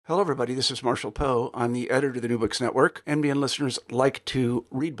Hello, everybody. This is Marshall Poe. I'm the editor of the New Books Network. NBN listeners like to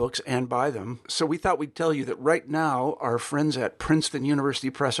read books and buy them. So we thought we'd tell you that right now, our friends at Princeton University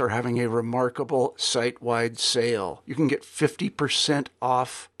Press are having a remarkable site-wide sale. You can get 50%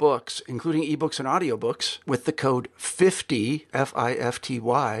 off books, including ebooks and audiobooks, with the code 50,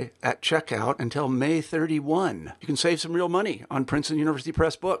 F-I-F-T-Y, at checkout until May 31. You can save some real money on Princeton University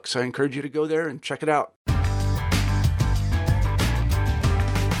Press books. I encourage you to go there and check it out.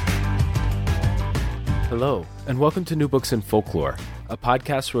 Hello, and welcome to New Books in Folklore, a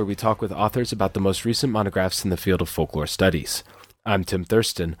podcast where we talk with authors about the most recent monographs in the field of folklore studies. I'm Tim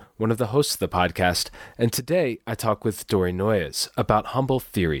Thurston, one of the hosts of the podcast, and today I talk with Dori Noyes about Humble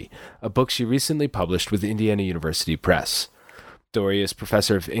Theory, a book she recently published with Indiana University Press. Dori is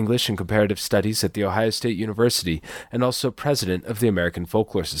professor of English and Comparative Studies at The Ohio State University and also president of the American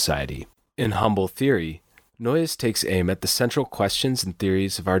Folklore Society. In Humble Theory, Noyes takes aim at the central questions and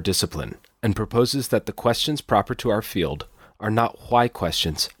theories of our discipline, and proposes that the questions proper to our field are not why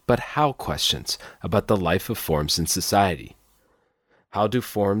questions, but how questions about the life of forms in society. How do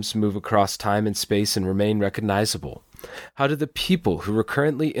forms move across time and space and remain recognizable? How do the people who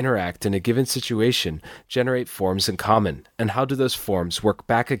recurrently interact in a given situation generate forms in common, and how do those forms work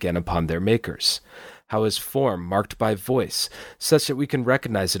back again upon their makers? How is form marked by voice, such that we can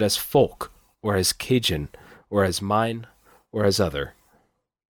recognize it as folk, or as Cajun, or as mine, or as other?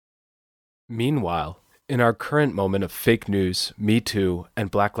 Meanwhile, in our current moment of fake news, Me Too, and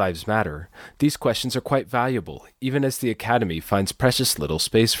Black Lives Matter, these questions are quite valuable, even as the Academy finds precious little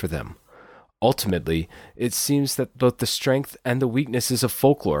space for them. Ultimately, it seems that both the strength and the weaknesses of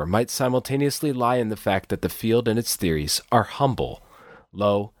folklore might simultaneously lie in the fact that the field and its theories are humble,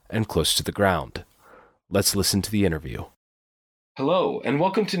 low, and close to the ground. Let's listen to the interview. Hello, and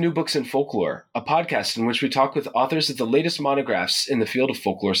welcome to New Books in Folklore, a podcast in which we talk with authors of the latest monographs in the field of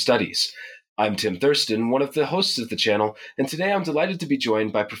folklore studies. I'm Tim Thurston, one of the hosts of the channel, and today I'm delighted to be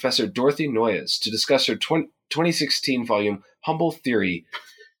joined by Professor Dorothy Noyes to discuss her 2016 volume, Humble Theory,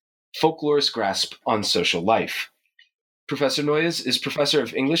 Folklore's Grasp on Social Life. Professor Noyes is Professor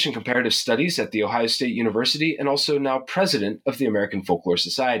of English and Comparative Studies at The Ohio State University and also now President of the American Folklore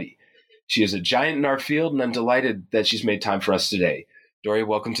Society. She is a giant in our field, and I'm delighted that she's made time for us today. Dori,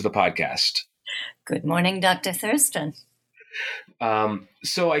 welcome to the podcast. Good morning, Dr. Thurston.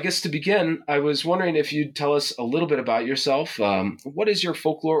 So I guess to begin, I was wondering if you'd tell us a little bit about yourself. What is your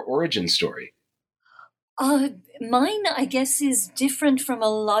folklore origin story? Mine, I guess, is different from a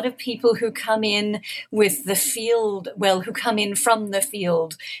lot of people who come in with the field, who come in from the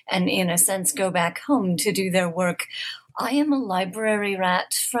field and in a sense go back home to do their work. I am a library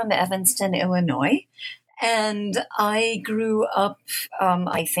rat from Evanston, Illinois. And I grew up,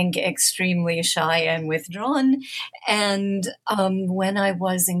 I think, extremely shy and withdrawn. And when I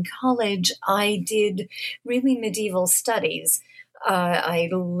was in college, I did really medieval studies. I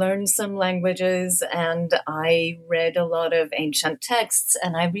learned some languages and I read a lot of ancient texts,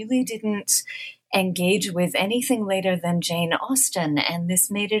 and I really didn't engage with anything later than Jane Austen. And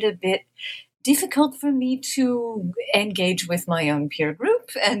this made it a bit difficult for me to engage with my own peer group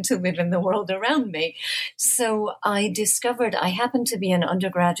and to live in the world around me. So I discovered I happened to be an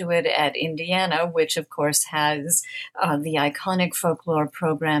undergraduate at Indiana, which of course has the iconic folklore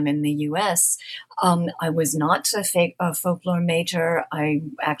program in the U.S. I was not a folklore major. I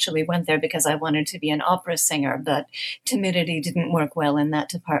actually went there because I wanted to be an opera singer, but timidity didn't work well in that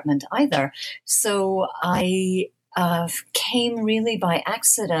department either. So I came really by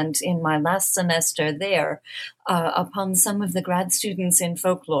accident in my last semester there upon some of the grad students in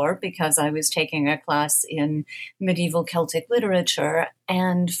folklore because I was taking a class in medieval Celtic literature.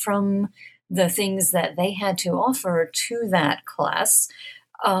 And from the things that they had to offer to that class,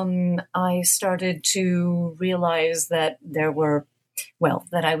 I started to realize that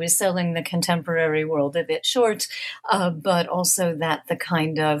that I was selling the contemporary world a bit short, but also that the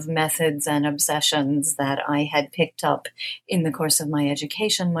kind of methods and obsessions that I had picked up in the course of my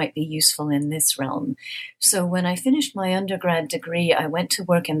education might be useful in this realm. So when I finished my undergrad degree, I went to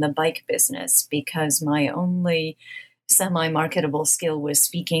work in the bike business because my only semi-marketable skill was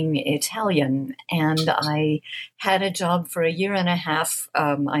speaking Italian, and I had a job for a year and a half.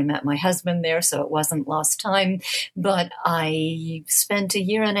 I met my husband there, so it wasn't lost time, but I spent a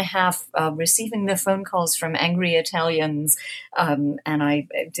year and a half receiving the phone calls from angry Italians, and I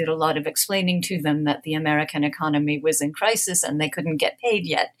did a lot of explaining to them that the American economy was in crisis and they couldn't get paid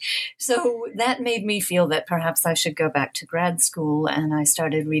yet. So that made me feel that perhaps I should go back to grad school, and I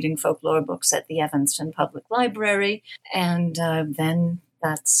started reading folklore books at the Evanston Public Library. And then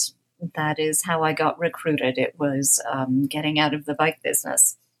that is how I got recruited. It was getting out of the bike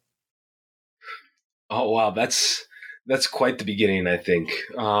business. Oh, wow. That's quite the beginning, I think.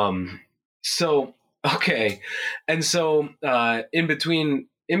 So, okay. And so, in between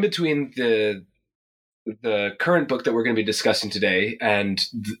the current book that we're going to be discussing today and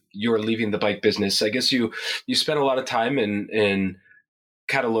you're leaving the bike business, I guess you spent a lot of time in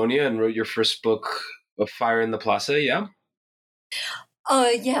Catalonia and wrote your first book of Fire in the Plaza. Yeah.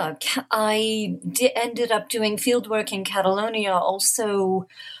 Yeah, ended up doing fieldwork in Catalonia also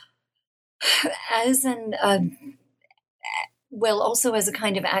as also as a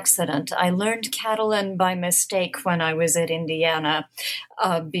kind of accident. I learned Catalan by mistake when I was at Indiana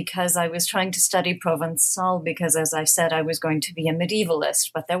because I was trying to study Provençal because, as I said, I was going to be a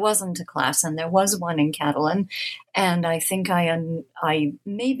medievalist, but there wasn't a class and there was one in Catalan. And I think I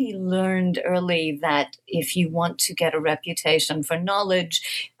maybe learned early that if you want to get a reputation for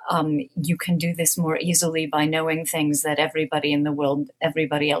knowledge, you can do this more easily by knowing things that everybody in the world,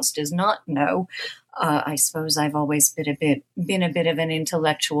 everybody else does not know. I suppose I've always been a bit of an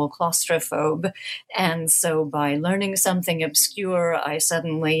intellectual claustrophobe, and so by learning something obscure, I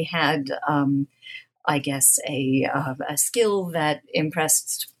suddenly had, I guess, a skill that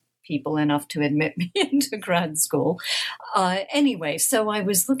impressed people enough to admit me into grad school. Anyway, so I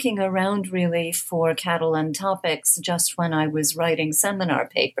was looking around really for Catalan topics just when I was writing seminar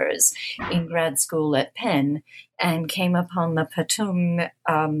papers in grad school at Penn, and came upon the Patum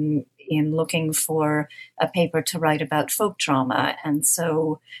in looking for a paper to write about folk drama. And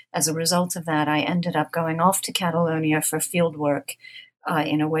so as a result of that, I ended up going off to Catalonia for fieldwork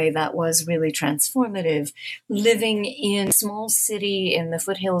in a way that was really transformative, living in a small city in the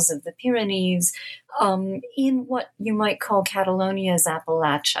foothills of the Pyrenees, in what you might call Catalonia's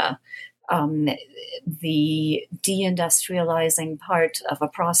Appalachia, the deindustrializing part of a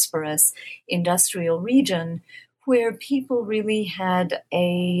prosperous industrial region where people really had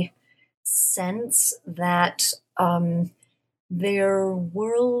a sense that their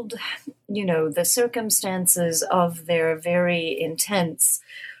world, the circumstances of their very intense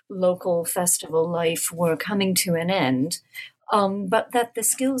local festival life were coming to an end, but that the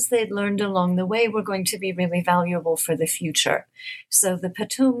skills they'd learned along the way were going to be really valuable for the future. So the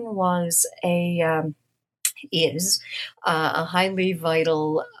Patum is a highly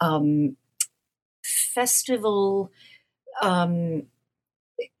vital festival,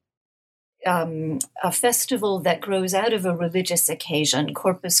 a festival that grows out of a religious occasion,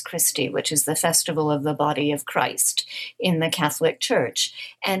 Corpus Christi, which is the festival of the body of Christ in the Catholic Church.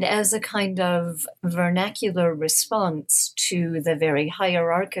 And as a kind of vernacular response to the very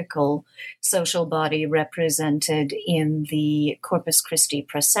hierarchical social body represented in the Corpus Christi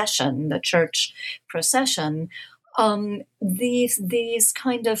procession, the church procession, these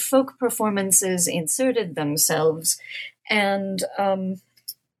kind of folk performances inserted themselves and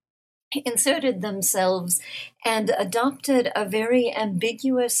adopted a very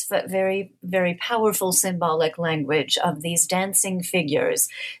ambiguous but very, very powerful symbolic language of these dancing figures,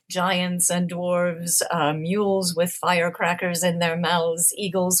 giants and dwarves, mules with firecrackers in their mouths,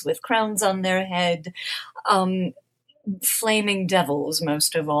 eagles with crowns on their head, flaming devils,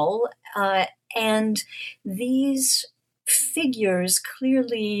 most of all. And these figures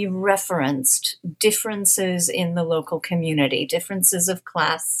clearly referenced differences in the local community, differences of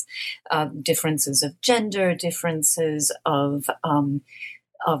class, differences of gender, differences of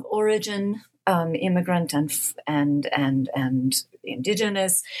origin, immigrant and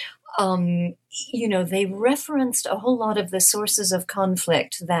indigenous. They referenced a whole lot of the sources of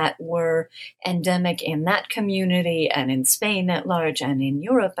conflict that were endemic in that community and in Spain at large and in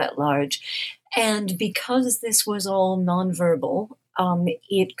Europe at large. And because this was all nonverbal,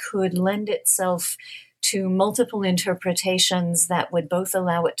 it could lend itself to multiple interpretations that would both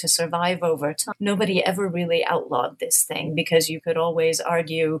allow it to survive over time. Nobody ever really outlawed this thing because you could always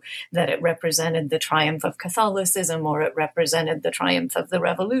argue that it represented the triumph of Catholicism, or it represented the triumph of the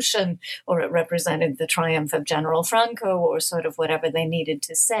revolution, or it represented the triumph of General Franco, or sort of whatever they needed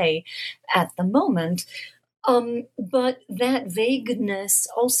to say at the moment. But that vagueness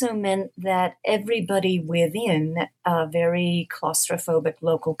also meant that everybody within a very claustrophobic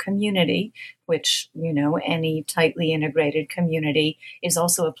local community, which, any tightly integrated community is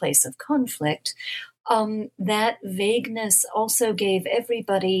also a place of conflict, that vagueness also gave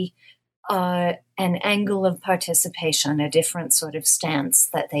everybody an angle of participation, a different sort of stance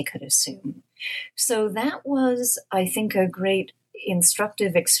that they could assume. So that was, I think, a great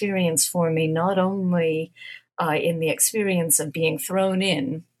instructive experience for me, not only in the experience of being thrown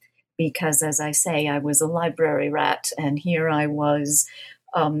in, because, as I say, I was a library rat, and here I was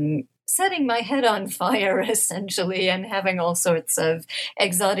setting my head on fire, essentially, and having all sorts of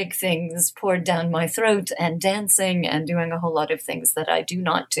exotic things poured down my throat, and dancing and doing a whole lot of things that I do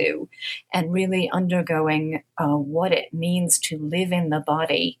not do, and really undergoing what it means to live in the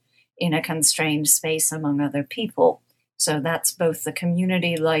body in a constrained space among other people. So that's both the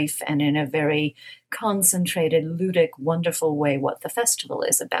community life and, in a very concentrated, ludic, wonderful way, what the festival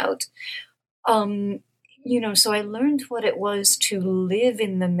is about. So I learned what it was to live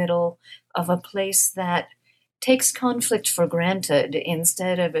in the middle of a place that takes conflict for granted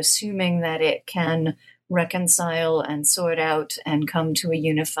instead of assuming that it can reconcile and sort out and come to a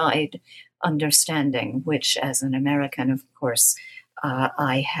unified understanding, which, as an American, of course,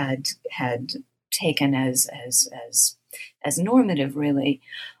 I had taken as normative, really.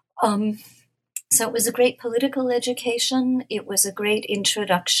 So it was a great political education. It was a great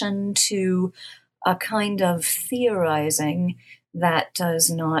introduction to a kind of theorizing that does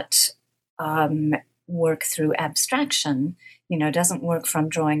not work through abstraction, doesn't work from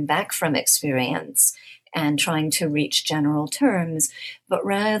drawing back from experience and trying to reach general terms, but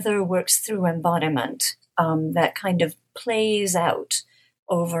rather works through embodiment that kind of plays out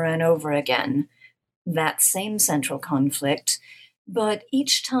over and over again that same central conflict, but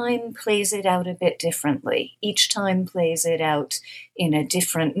each time plays it out a bit differently. Each time plays it out in a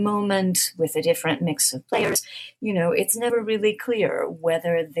different moment with a different mix of players. It's never really clear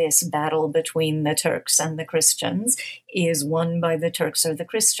whether this battle between the Turks and the Christians is won by the Turks or the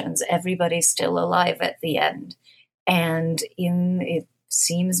Christians. Everybody's still alive at the end. And it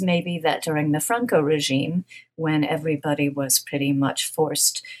seems maybe that during the Franco regime, when everybody was pretty much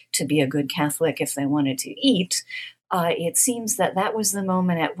forced to be a good Catholic if they wanted to eat, it seems that was the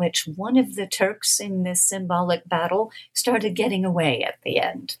moment at which one of the Turks in this symbolic battle started getting away at the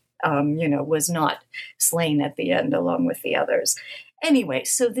end, was not slain at the end along with the others. Anyway,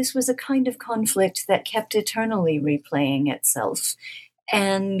 so this was a kind of conflict that kept eternally replaying itself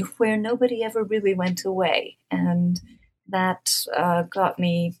and where nobody ever really went away. And that got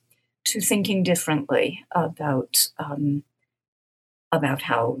me to thinking differently about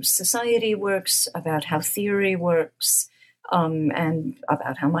how society works, about how theory works, and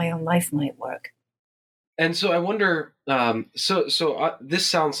about how my own life might work. And so I wonder, this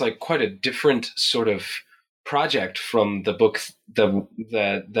sounds like quite a different sort of project from the book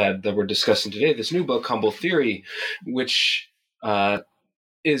that we're discussing today, this new book, Humble Theory, which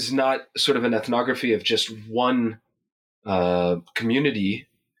is not sort of an ethnography of just one community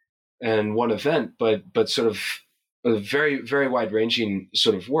and one event, but sort of a very, very wide-ranging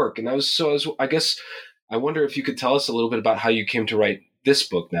sort of work. And I guess I wonder if you could tell us a little bit about how you came to write this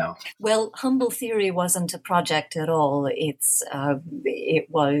book now. Well, Humble Theory wasn't a project at all. It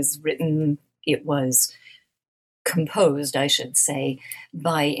was composed, I should say,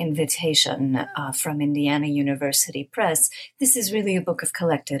 by invitation from Indiana University Press. This is really a book of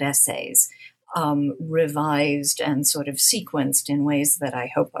collected essays, revised and sort of sequenced in ways that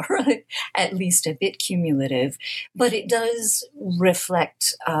I hope are at least a bit cumulative. But it does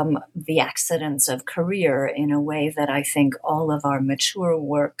reflect the accidents of career in a way that I think all of our mature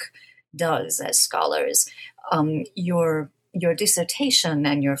work does as scholars. Your dissertation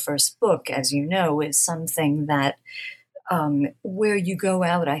and your first book, as you know, is something that where you go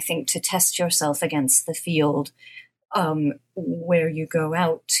out, I think, to test yourself against the field, where you go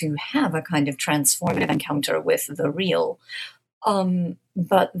out to have a kind of transformative encounter with the real.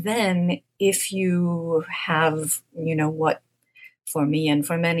 But then if you have, what for me and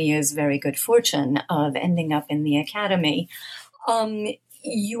for many is very good fortune of ending up in the academy,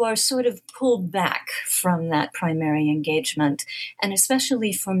 you are sort of pulled back from that primary engagement. And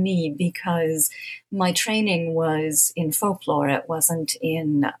especially for me, because my training was in folklore, it wasn't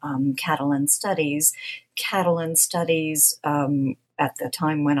in Catalan studies. Catalan studies, at the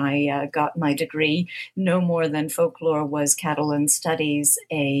time when I got my degree, no more than folklore was Catalan studies,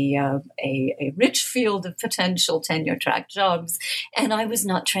 a rich field of potential tenure-track jobs. And I was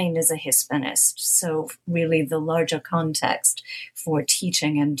not trained as a Hispanist. So really the larger context for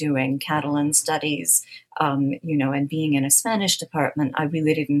teaching and doing Catalan studies, and being in a Spanish department, I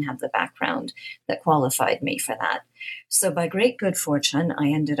really didn't have the background that qualified me for that. So by great good fortune, I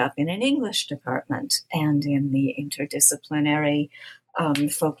ended up in an English department and in the interdisciplinary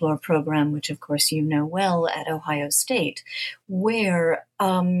folklore program, which of course you know well, at Ohio State, where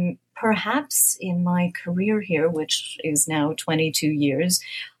perhaps in my career here, which is now 22 years,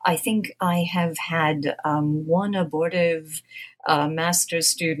 I think I have had one abortive master's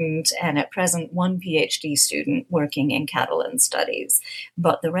student and at present one PhD student working in Catalan studies.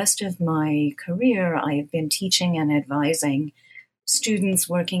 But the rest of my career, I have been teaching and advising students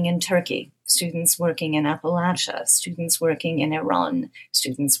working in Turkey, students working in Appalachia, students working in Iran,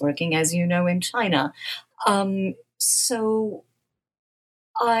 students working, as you know, in China. So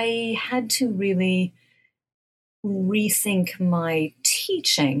I had to really rethink my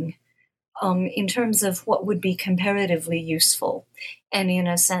teaching in terms of what would be comparatively useful. And in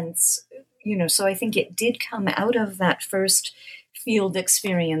a sense, so I think it did come out of that first field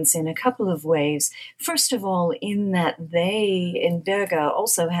experience in a couple of ways. First of all, in that they, in Berga,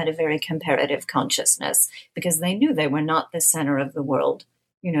 also had a very comparative consciousness because they knew they were not the center of the world.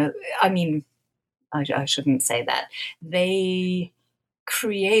 I shouldn't say that. They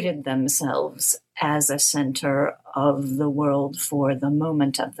created themselves as a center of the world for the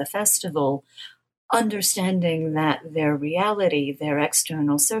moment of the festival, understanding that their reality, their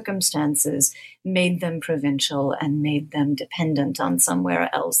external circumstances, made them provincial and made them dependent on somewhere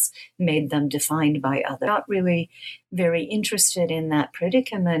else, made them defined by others. Not really very interested in that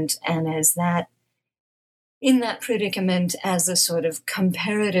predicament, and in that predicament as a sort of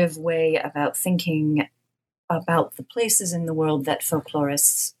comparative way about thinking about the places in the world that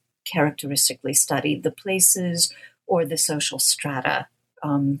folklorists characteristically study, the places or the social strata,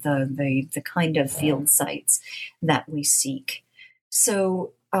 the kind of field sites that we seek.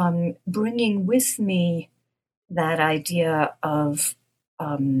 So bringing with me that idea of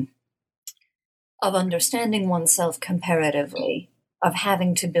understanding oneself comparatively, of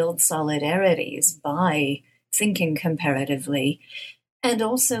having to build solidarities by thinking comparatively, and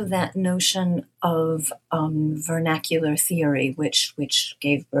also that notion of vernacular theory, which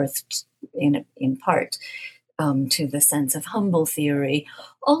gave birth in part to the sense of humble theory.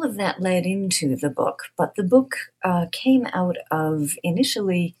 All of that led into the book, but the book came out of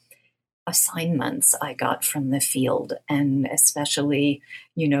initially assignments I got from the field, and especially,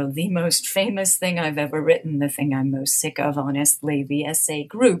 the most famous thing I've ever written, the thing I'm most sick of, honestly, the essay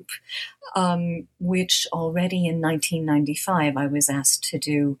group, which already in 1995 I was asked to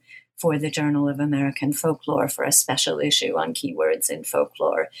do for the Journal of American Folklore for a special issue on keywords in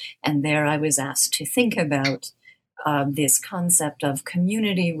folklore. And there I was asked to think about this concept of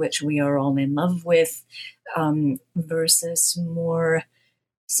community, which we are all in love with, versus more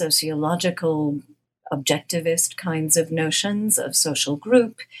sociological, objectivist kinds of notions of social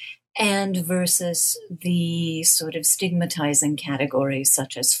group, and versus the sort of stigmatizing categories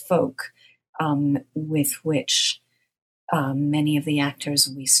such as folk, with which many of the actors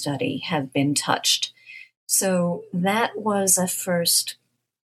we study have been touched. So that was a first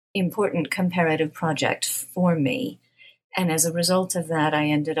important comparative project for me. And as a result of that, I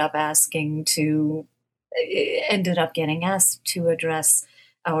ended up getting asked to address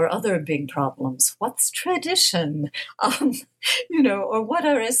our other big problems. What's tradition? Or what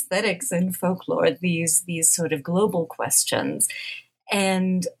are aesthetics in folklore? These sort of global questions.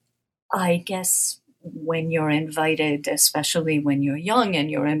 And I guess when you're invited, especially when you're young and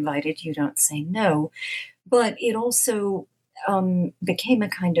you're invited, you don't say no. But it also became a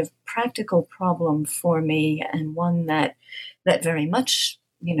kind of practical problem for me, and one that very much,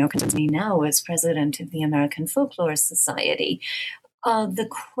 concerns me now as president of the American Folklore Society. The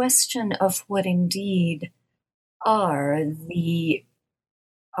question of what indeed are the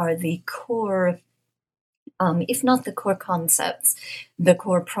core, if not the core concepts, the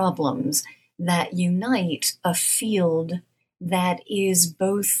core problems that unite a field that is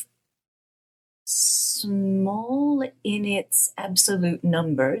both small in its absolute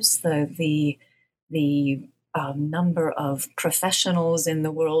numbers, the number of professionals in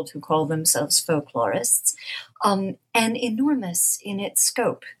the world who call themselves folklorists, and enormous in its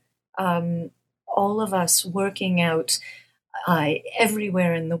scope. All of us working out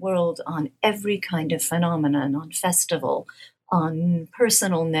everywhere in the world on every kind of phenomenon, on festival, on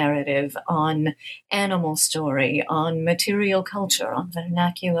personal narrative, on animal story, on material culture, on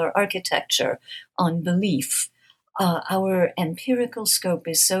vernacular architecture, on belief. Our empirical scope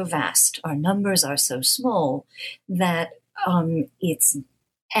is so vast, our numbers are so small that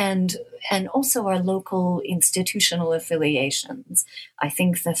and also our local institutional affiliations. I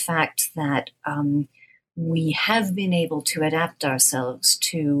think the fact that we have been able to adapt ourselves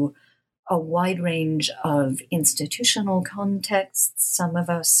to a wide range of institutional contexts, some of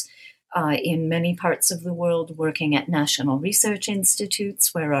us in many parts of the world working at national research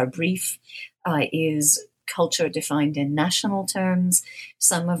institutes where our brief is culture defined in national terms,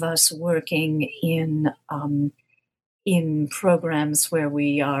 some of us working in programs where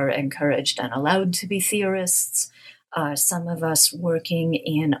we are encouraged and allowed to be theorists, some of us working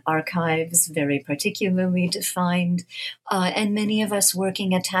in archives, very particularly defined, and many of us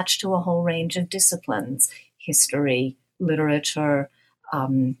working attached to a whole range of disciplines, history, literature,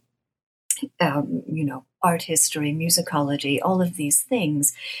 um, art history, musicology, all of these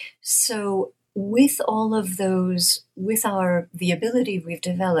things. So with all of those, with the ability we've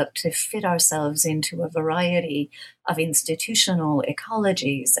developed to fit ourselves into a variety of institutional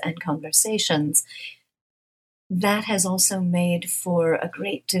ecologies and conversations, that has also made for a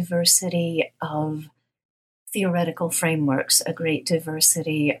great diversity of theoretical frameworks, a great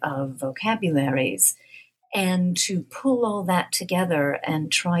diversity of vocabularies. And to pull all that together and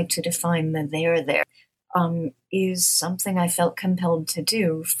try to define the there is something I felt compelled to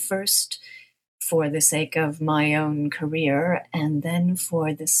do, first for the sake of my own career, and then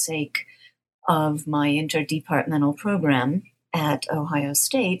for the sake of my interdepartmental program at Ohio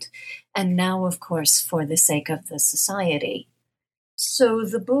State, and now, of course, for the sake of the society. So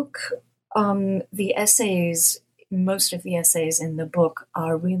the book, the essays, most of the essays in the book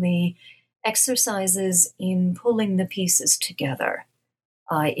are really exercises in pulling the pieces together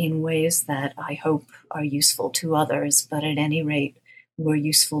in ways that I hope are useful to others, but at any rate were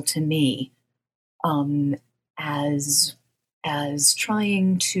useful to me, as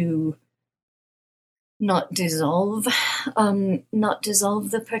trying to not dissolve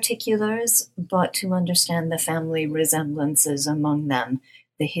the particulars, but to understand the family resemblances among them,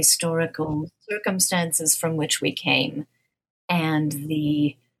 the historical circumstances from which we came, and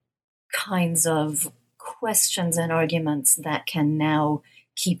the kinds of questions and arguments that can now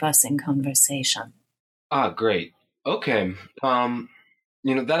keep us in conversation. Great. Okay.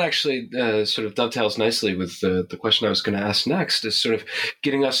 That actually sort of dovetails nicely with the question I was going to ask next, is sort of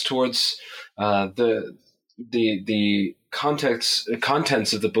getting us towards the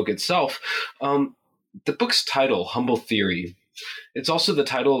contents of the book itself. The book's title, Humble Theory, it's also the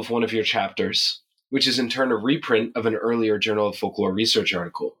title of one of your chapters, which is in turn a reprint of an earlier Journal of Folklore research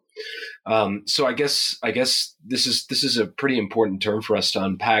article. So I guess this is a pretty important term for us to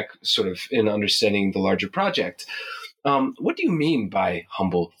unpack, sort of in understanding the larger project. What do you mean by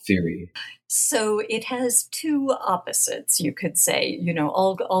humble theory? So it has two opposites, you could say.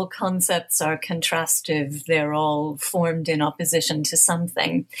 All concepts are contrastive. They're all formed in opposition to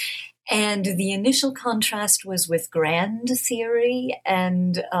something. And the initial contrast was with grand theory,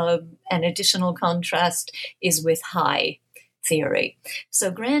 and an additional contrast is with high theory.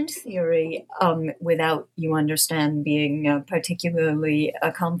 So grand theory, without, you understand, being particularly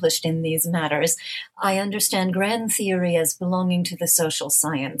accomplished in these matters, I understand grand theory as belonging to the social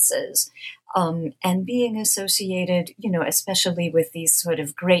sciences, and being associated, especially with these sort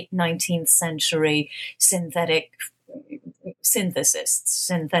of great 19th century synthetic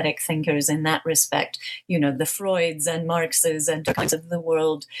thinkers in that respect, the Freuds and Marxes and kinds of the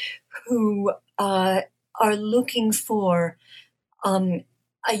world, who are looking for a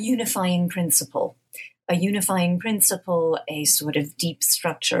unifying principle, a sort of deep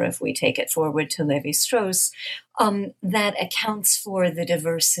structure, if we take it forward to Lévi-Strauss, that accounts for the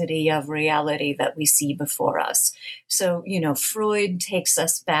diversity of reality that we see before us. So, Freud takes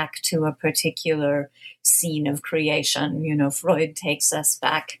us back to a particular scene of creation. Freud takes us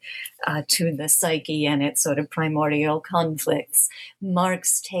back to the psyche and its sort of primordial conflicts.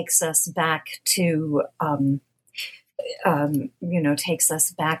 Marx takes us back to the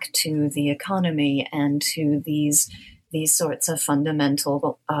economy and to these sorts of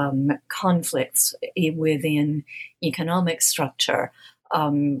fundamental conflicts within economic structure.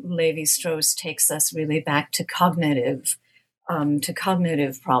 Lévi-Strauss takes us really back to cognitive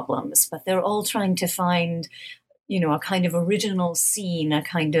problems, but they're all trying to find, a kind of original scene, a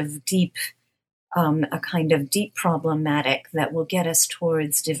kind of deep problematic that will get us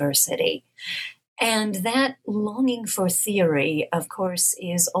towards diversity. And that longing for theory, of course,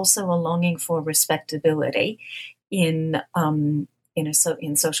 is also a longing for respectability. In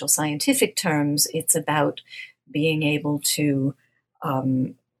social scientific terms, it's about being able to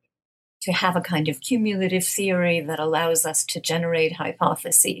have a kind of cumulative theory that allows us to generate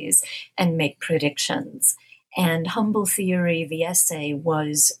hypotheses and make predictions. And Humble Theory, the essay,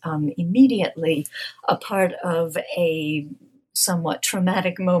 was immediately a part of a somewhat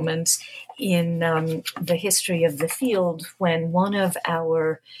traumatic moment in the history of the field, when one of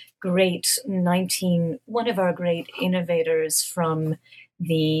our great innovators from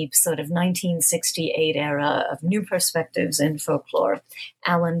the sort of 1968 era of new perspectives in folklore,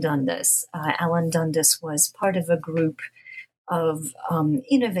 Alan Dundas. Alan Dundas was part of a group of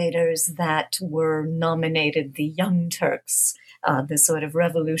innovators that were nominated the Young Turks, the sort of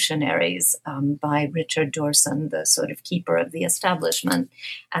revolutionaries, by Richard Dorson, the sort of keeper of the establishment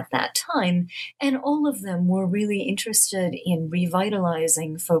at that time. And all of them were really interested in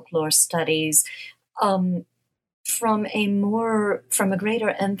revitalizing folklore studies, from a greater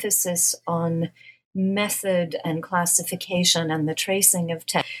emphasis on method and classification and the tracing of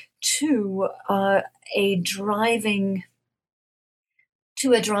text to a driving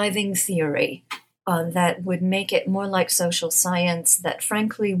theory that would make it more like social science, that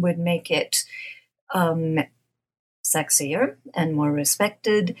frankly would make it sexier and more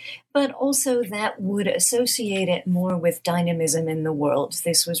respected, but also that would associate it more with dynamism in the world.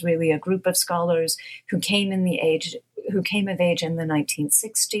 This was really a group of scholars who came of age in the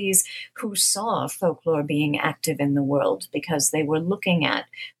 1960s, who saw folklore being active in the world because they were looking at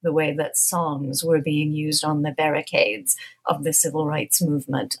the way that songs were being used on the barricades of the civil rights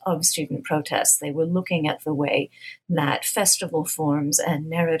movement, of student protests. They were looking at the way that festival forms and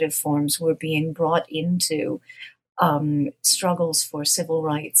narrative forms were being brought into struggles for civil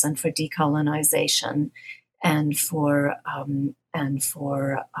rights and for decolonization and for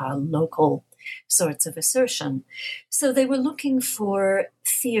local sorts of assertion. So they were looking for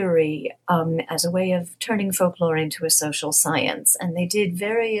theory as a way of turning folklore into a social science, and they did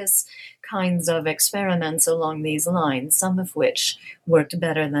various kinds of experiments along these lines, some of which worked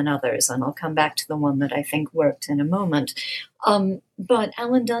better than others, and I'll come back to the one that I think worked in a moment. But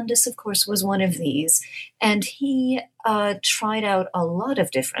Alan Dundas, of course, was one of these, and he tried out a lot of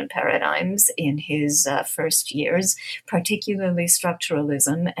different paradigms in his first years, particularly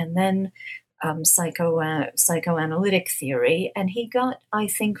structuralism, and then psychoanalytic theory, and he got, I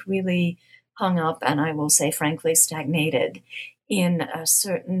think, really hung up, and I will say frankly stagnated, in a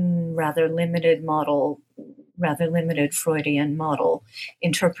certain rather limited Freudian model,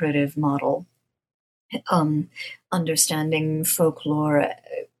 interpretive model, understanding folklore,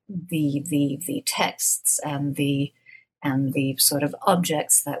 the texts and the sort of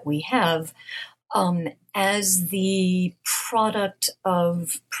objects that we have as the product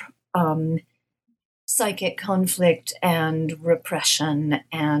of psychic conflict and repression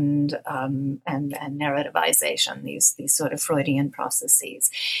and narrativization, these sort of Freudian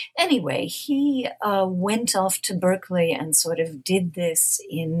processes. Anyway, he went off to Berkeley and sort of did this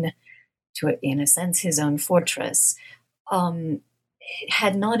in a sense, his own fortress.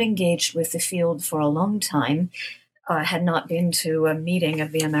 Had not engaged with the field for a long time, had not been to a meeting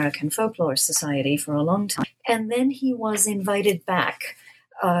of the American Folklore Society for a long time. And then he was invited back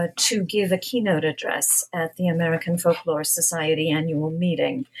to give a keynote address at the American Folklore Society annual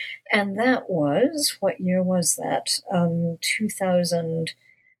meeting. And that was, what year was that? 2000,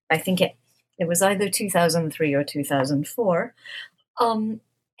 I think it was either 2003 or 2004.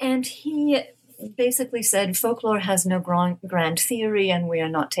 And he basically said, folklore has no grand theory and we are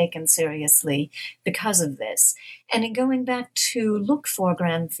not taken seriously because of this. And in going back to look for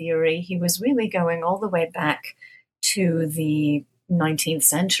grand theory, he was really going all the way back to the 19th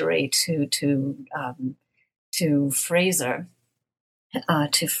century, to Fraser,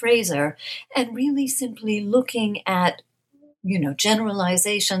 and really simply looking at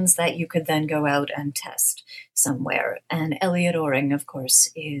generalizations that you could then go out and test somewhere. And Elliot Oring, of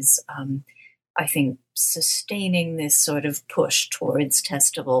course, is, I think, sustaining this sort of push towards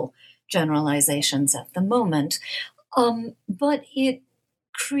testable generalizations at the moment. But it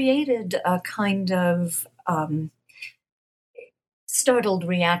created a kind of startled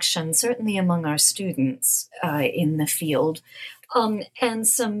reaction, certainly among our students in the field, and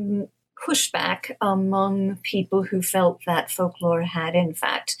some pushback among people who felt that folklore had, in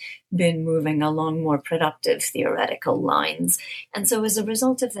fact, been moving along more productive theoretical lines. And so as a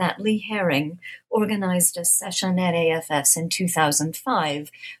result of that, Lee Herring organized a session at AFS in 2005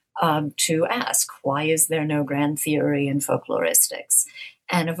 to ask, why is there no grand theory in folkloristics?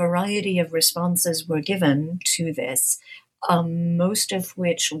 And a variety of responses were given to this, most of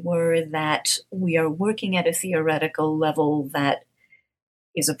which were that we are working at a theoretical level that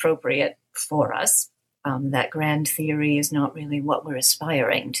is appropriate for us, that grand theory is not really what we're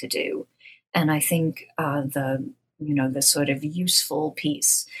aspiring to do. And I think the sort of useful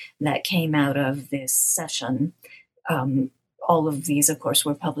piece that came out of this session, all of these, of course,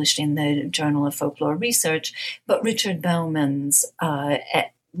 were published in the Journal of Folklore Research, but Richard Bauman's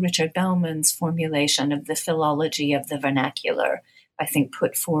formulation of the philology of the vernacular, I think,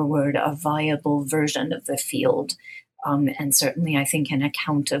 put forward a viable version of the field. And certainly, I think, an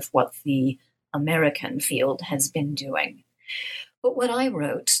account of what the American field has been doing. But what I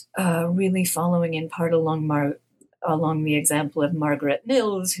wrote, really following in part along the example of Margaret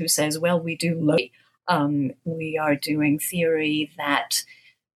Mills, who says, well, we are doing theory that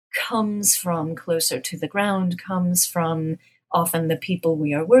comes from closer to the ground, comes from often the people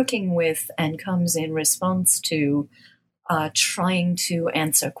we are working with, and comes in response to trying to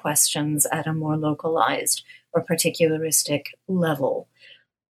answer questions at a more localized or particularistic level.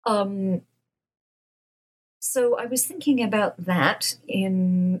 So I was thinking about that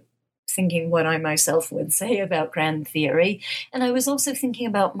in thinking what I myself would say about grand theory. And I was also thinking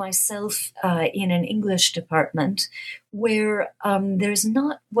about myself in an English department where there's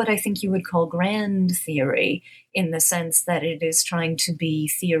not what I think you would call grand theory in the sense that it is trying to be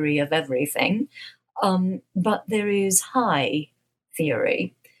theory of everything. But there is high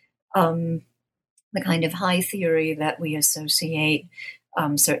theory, the kind of high theory that we associate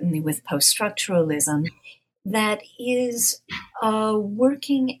certainly with post-structuralism, that is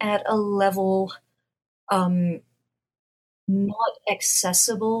working at a level not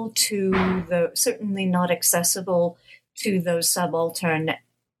accessible to certainly not accessible to those subaltern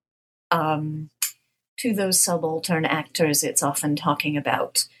actors it's often talking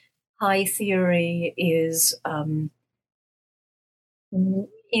about. High theory is, in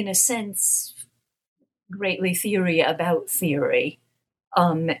a sense, greatly theory about theory,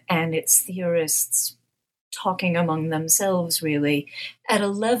 and its theorists talking among themselves, really, at a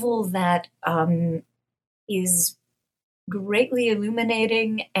level that is greatly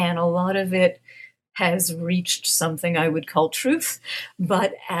illuminating, and a lot of it has reached something I would call truth.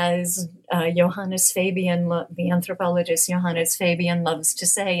 But as Johannes Fabian, the anthropologist Johannes Fabian, loves to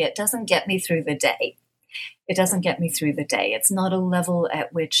say, it doesn't get me through the day. It doesn't get me through the day. It's not a level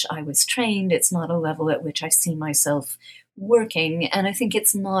at which I was trained. It's not a level at which I see myself working. And I think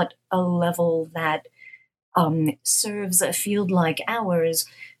it's not a level that serves a field like ours,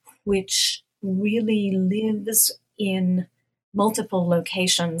 which really lives in multiple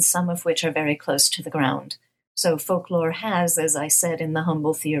locations, some of which are very close to the ground. So folklore has, as I said in the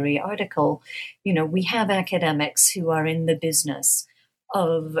Humble Theory article, we have academics who are in the business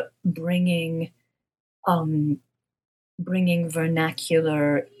of bringing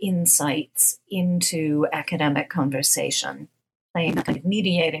vernacular insights into academic conversation, playing a kind of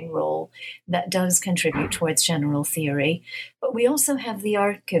mediating role that does contribute towards general theory. But we also have the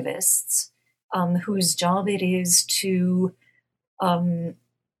archivists, whose job it is to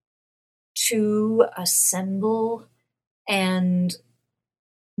assemble and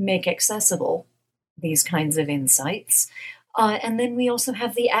make accessible these kinds of insights. And then we also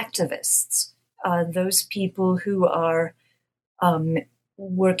have the activists, those people who are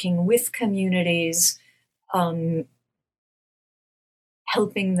working with communities,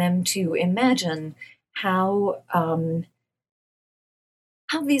 helping them to imagine how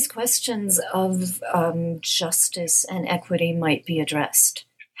these questions of justice and equity might be addressed,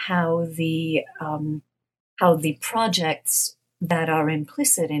 how the projects that are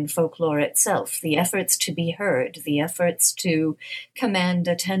implicit in folklore itself, the efforts to be heard, the efforts to command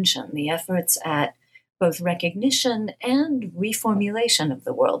attention, the efforts at both recognition and reformulation of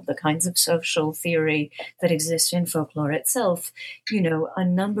the world, the kinds of social theory that exist in folklore itself. A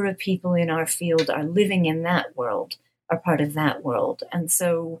number of people in our field are living in that world, are part of that world. And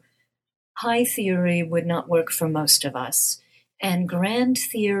so high theory would not work for most of us. And grand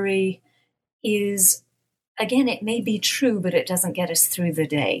theory is, again, it may be true, but it doesn't get us through the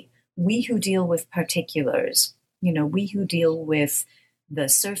day. We who deal with particulars, we who deal with the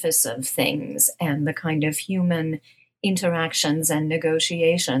surface of things and the kind of human interactions and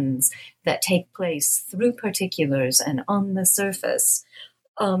negotiations that take place through particulars and on the surface,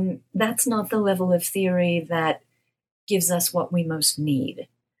 that's not the level of theory that gives us what we most need.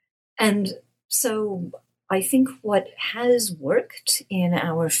 And so I think what has worked in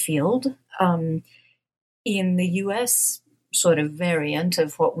our field, in the US sort of variant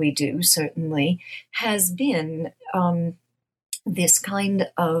of what we do, certainly, has been this kind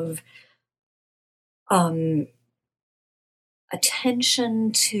of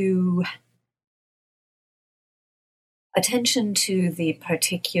attention to the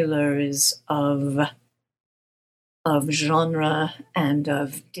particulars of genre and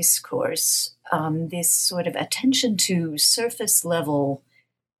of discourse, this sort of attention to surface level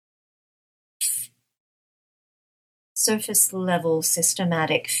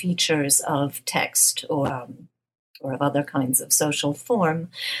systematic features of text or of other kinds of social form,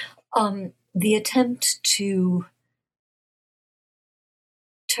 the attempt to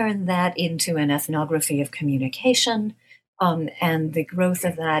turn that into an ethnography of communication, and the growth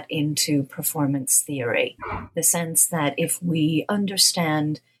of that into performance theory. The sense that if we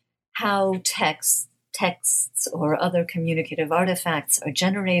understand how texts or other communicative artifacts are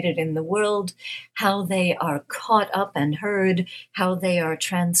generated in the world, how they are caught up and heard, how they are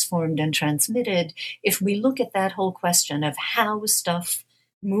transformed and transmitted, if we look at that whole question of how stuff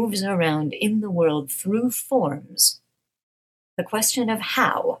moves around in the world through forms, the question of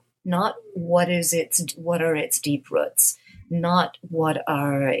how not what are its deep roots, not what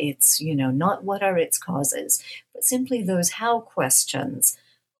are its causes, but simply those how questions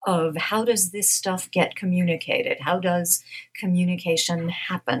of how does this stuff get communicated? How does communication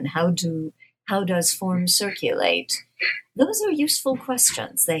happen? How does form circulate? Those are useful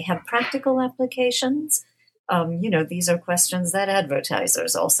questions. They have practical applications. These are questions that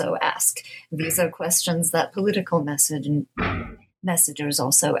advertisers also ask. These are questions that political messengers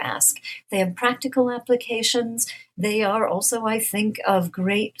also ask. They have practical applications. They are also, I think, of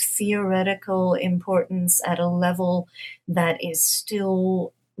great theoretical importance at a level that is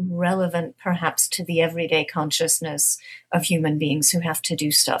still relevant perhaps to the everyday consciousness of human beings who have to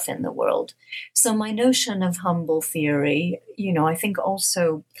do stuff in the world. So my notion of humble theory, I think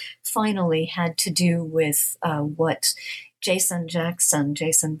also finally had to do with what Jason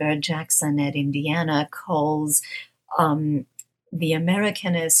Baird Jackson at Indiana calls the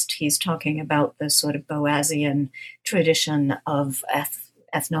Americanist. He's talking about the sort of Boasian tradition of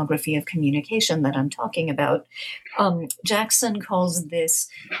ethnography of communication that I'm talking about. Jackson calls this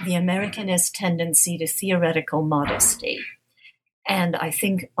the Americanist tendency to theoretical modesty. And I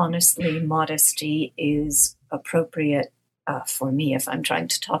think, honestly, modesty is appropriate for me if I'm trying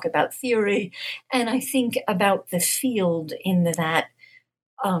to talk about theory. And I think about the field in that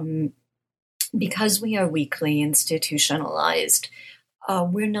because we are weakly institutionalized,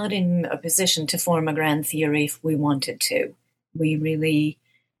 we're not in a position to form a grand theory if we wanted to. We really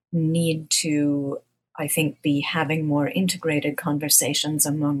need to, I think, be having more integrated conversations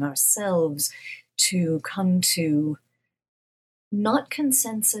among ourselves to come to not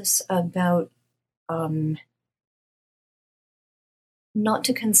consensus about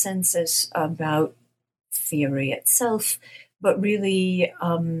theory itself, but really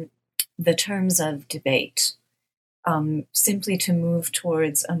the terms of debate, simply to move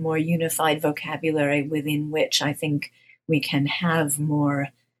towards a more unified vocabulary within which I think we can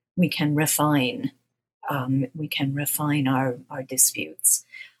refine our disputes.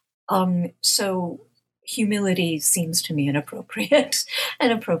 So humility seems to me an appropriate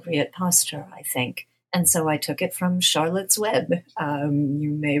posture, I think. And so I took it from Charlotte's Web.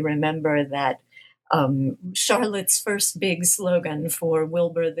 You may remember that Charlotte's first big slogan for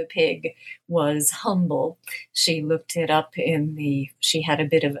Wilbur the Pig was humble. She looked it up she had a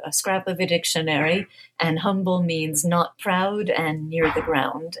bit of a scrap of a dictionary, and humble means not proud and near the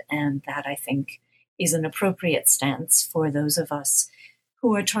ground. And that, I think, is an appropriate stance for those of us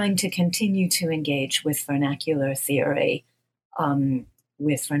who are trying to continue to engage with vernacular theory,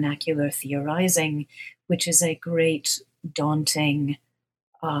 with vernacular theorizing, which is a great, daunting,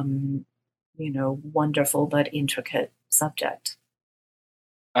 wonderful but intricate subject.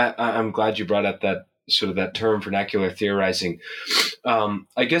 I'm glad you brought up that term, vernacular theorizing.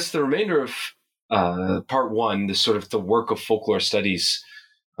 I guess the remainder of part one, the work of folklore studies,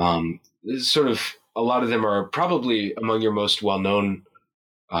 a lot of them are probably among your most well-known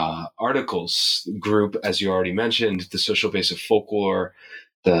articles. Group, as you already mentioned, the social base of folklore,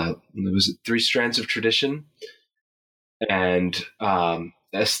 was it 3 strands of tradition, and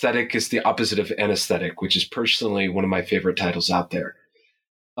aesthetic is the opposite of anesthetic, which is personally one of my favorite titles out there.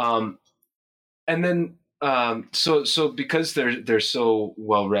 And then, so because they're so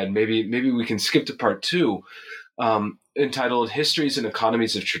well read, maybe we can skip to part 2, entitled "Histories and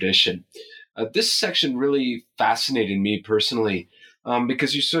Economies of Tradition." This section really fascinated me personally,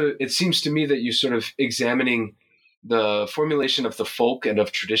 because it seems to me that you examining the formulation of the folk and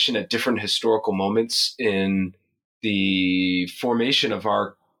of tradition at different historical moments in the formation of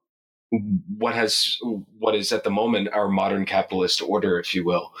what is at the moment our modern capitalist order, if you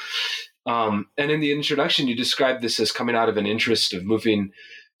will. And in the introduction, you described this as coming out of an interest of moving,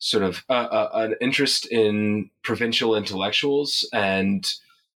 an interest in provincial intellectuals and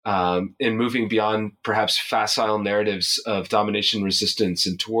in moving beyond perhaps facile narratives of domination resistance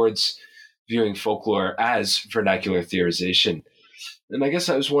and towards viewing folklore as vernacular theorization. And I guess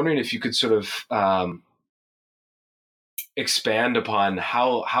I was wondering if you could expand upon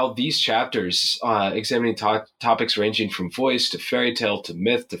how these chapters, examining topics ranging from voice to fairy tale to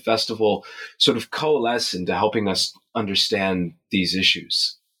myth to festival, coalesce into helping us understand these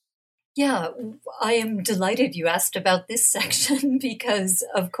issues. Yeah, I am delighted you asked about this section because,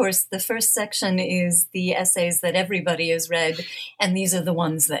 of course, the first section is the essays that everybody has read, and these are the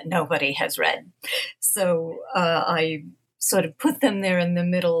ones that nobody has read. So I put them there in the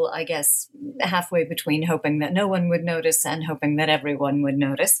middle, I guess, halfway between hoping that no one would notice and hoping that everyone would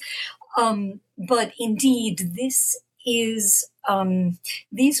notice. But indeed, this is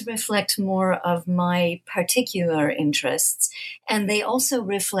these reflect more of my particular interests, and they also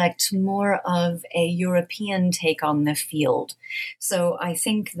reflect more of a European take on the field. So I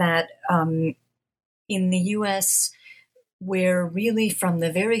think that in the US, where really from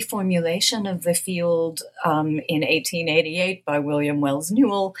the very formulation of the field in 1888 by William Wells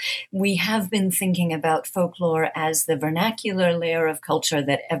Newell, we have been thinking about folklore as the vernacular layer of culture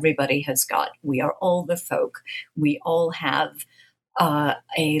that everybody has got. We are all the folk. We all have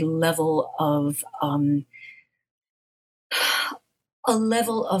a level of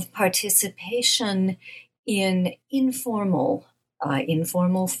participation in informal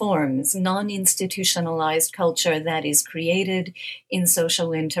forms, non-institutionalized culture that is created in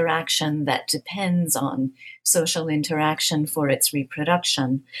social interaction, that depends on social interaction for its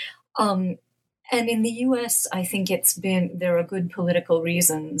reproduction. And in the US, I think there are good political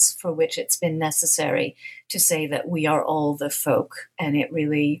reasons for which it's been necessary to say that we are all the folk. And it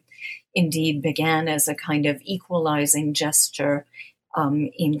really indeed began as a kind of equalizing gesture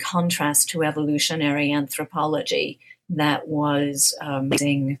in contrast to evolutionary anthropology that was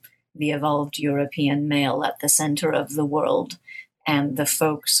putting the evolved European male at the center of the world, and the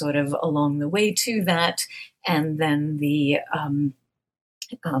folk sort of along the way to that, and then the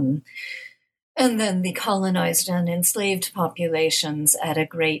colonized and enslaved populations at a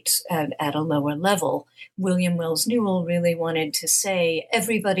lower level. William Wells Newell really wanted to say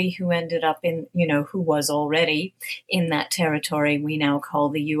everybody who ended up who was already in that territory we now call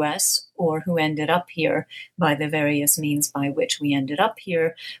the US, or who ended up here by the various means by which we ended up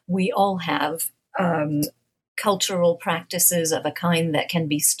here, we all have cultural practices of a kind that can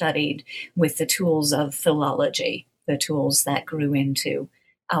be studied with the tools of philology, the tools that grew into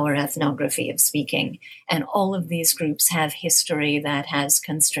our ethnography of speaking. And all of these groups have history that has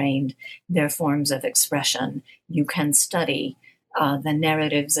constrained their forms of expression. You can study the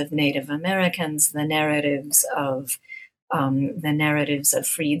narratives of Native Americans, the narratives of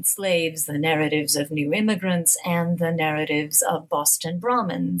freed slaves, the narratives of new immigrants, and the narratives of Boston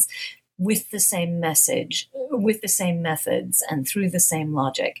Brahmins, with the same message, with the same methods, and through the same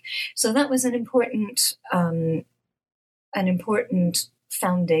logic. So that was an important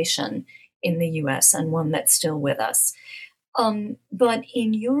foundation in the US, and one that's still with us. But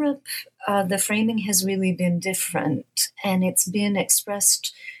in Europe, the framing has really been different, and it's been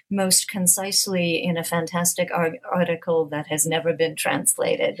expressed most concisely in a fantastic article that has never been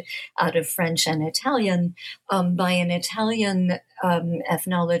translated out of French and Italian by an Italian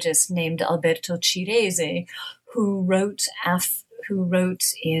ethnologist named Alberto Ciresi, who wrote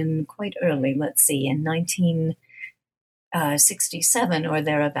in quite early, in 1967 or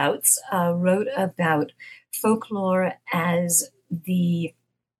thereabouts, wrote about folklore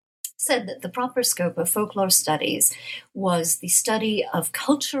said that the proper scope of folklore studies was the study of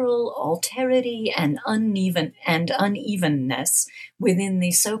cultural alterity and unevenness within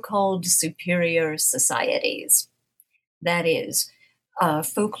the so-called superior societies. That is,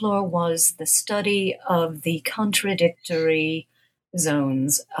 folklore was the study of the contradictory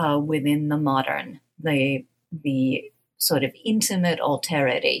zones within the modern, the sort of intimate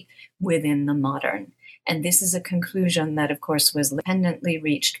alterity within the modern. And this is a conclusion that, of course, was independently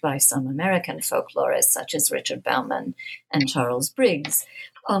reached by some American folklorists, such as Richard Bauman and Charles Briggs.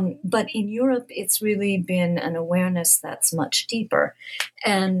 But in Europe, it's really been an awareness that's much deeper.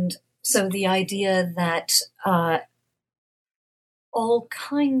 And so the idea that all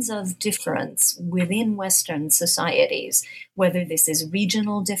kinds of difference within Western societies, whether this is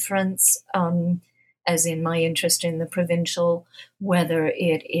regional difference, as in my interest in the provincial, whether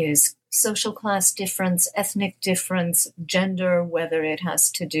it is social class difference, ethnic difference, gender, whether it has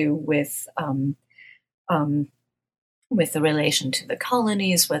to do with the relation to the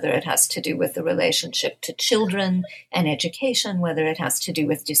colonies, whether it has to do with the relationship to children and education, whether it has to do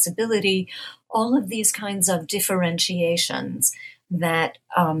with disability, all of these kinds of differentiations that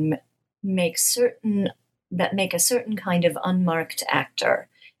make a certain kind of unmarked actor,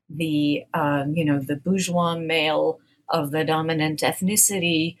 the bourgeois male of the dominant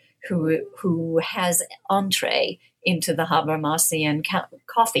ethnicity who has entree into the Habermasian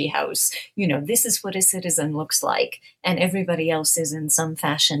coffee house. This is what a citizen looks like, and everybody else is in some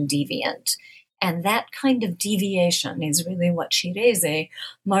fashion deviant. And that kind of deviation is really what Ciresi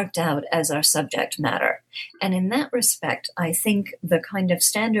marked out as our subject matter. And in that respect, I think the kind of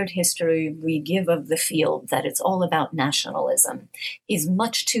standard history we give of the field, that it's all about nationalism, is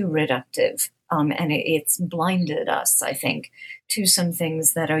much too reductive. And it's blinded us, I think, to some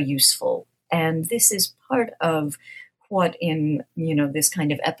things that are useful. And this is part of somewhat in, this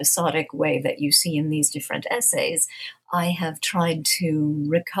kind of episodic way that you see in these different essays, I have tried to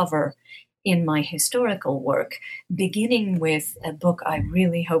recover in my historical work, beginning with a book I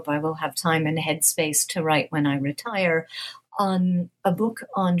really hope I will have time and headspace to write when I retire, on a book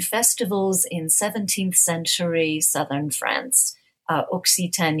on festivals in 17th century southern France.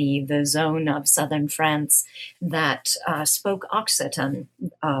 Occitanie, the zone of southern France that spoke Occitan,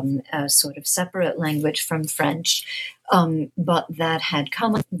 a sort of separate language from French, but that had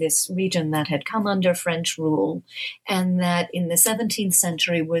come, this region that had come under French rule, and that in the 17th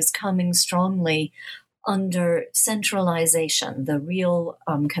century was coming strongly under centralization, the real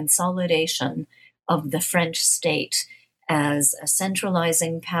consolidation of the French state as a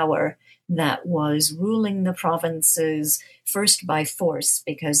centralizing power that was ruling the provinces first by force,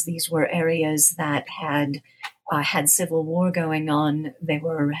 because these were areas that had civil war going on. They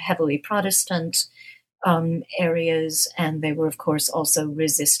were heavily Protestant areas, and they were, of course, also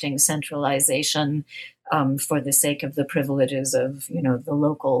resisting centralization for the sake of the privileges of, the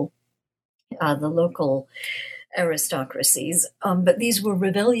local aristocracies. But these were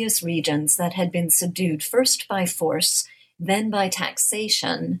rebellious regions that had been subdued first by force, then by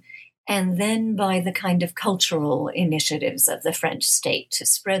taxation, and then by the kind of cultural initiatives of the French state to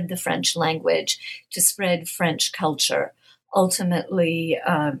spread the French language, to spread French culture. Ultimately,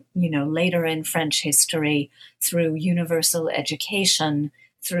 later in French history, through universal education,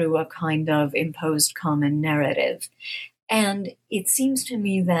 through a kind of imposed common narrative. And it seems to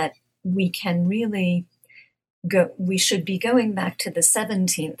me that we can really we should be going back to the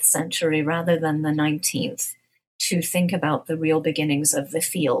 17th century rather than the 19th to think about the real beginnings of the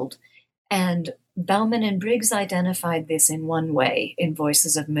field. And Bauman and Briggs identified this in one way in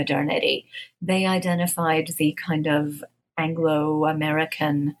Voices of Modernity. They identified the kind of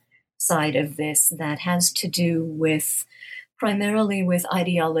Anglo-American side of this that has to do with primarily with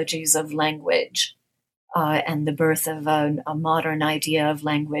ideologies of language and the birth of a modern idea of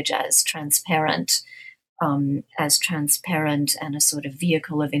language as transparent and a sort of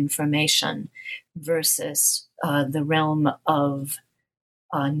vehicle of information versus the realm of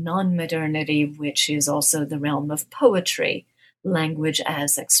non-modernity, which is also the realm of poetry, language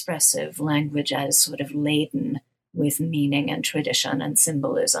as expressive, language as sort of laden with meaning and tradition and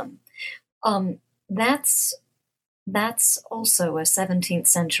symbolism. That's also a 17th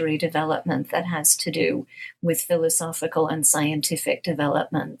century development that has to do with philosophical and scientific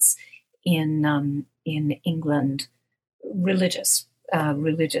developments in England, religious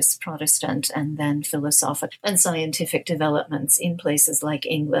Protestant, and then philosophical and scientific developments in places like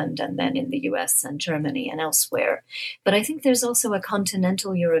England and then in the US and Germany and elsewhere. But I think there's also a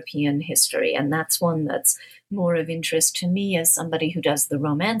continental European history, and that's one that's more of interest to me as somebody who does the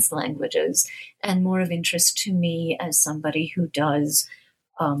Romance languages, and more of interest to me as somebody who does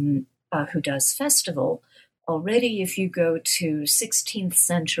festival. Already, if you go to 16th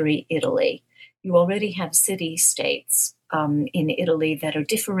century Italy, you already have city-states in Italy that are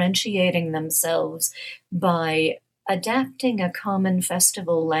differentiating themselves by adapting a common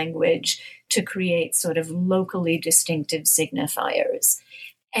festival language to create sort of locally distinctive signifiers.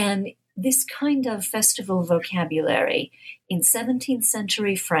 And this kind of festival vocabulary in 17th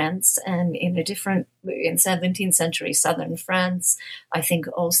century France and in 17th century southern France, I think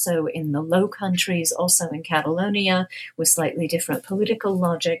also in the Low Countries, also in Catalonia, with slightly different political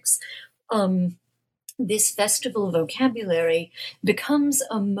logics, this festival vocabulary becomes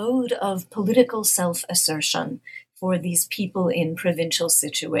a mode of political self-assertion for these people in provincial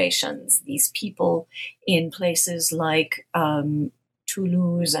situations, these people in places like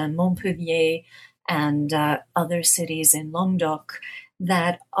Toulouse and Montpellier and other cities in Languedoc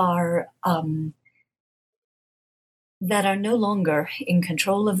that are no longer in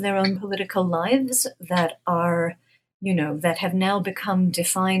control of their own political lives, that have now become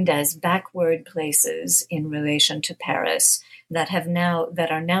defined as backward places in relation to Paris, that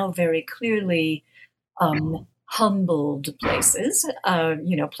are now very clearly humbled places,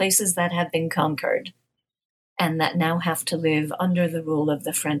 places that have been conquered and that now have to live under the rule of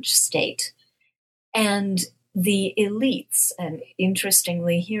the French state. And the elites, and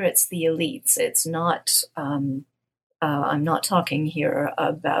interestingly here it's the elites, it's not, I'm not talking here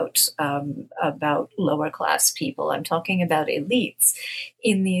about lower class people. I'm talking about elites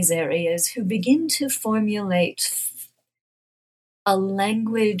in these areas who begin to formulate a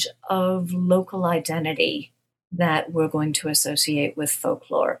language of local identity that we're going to associate with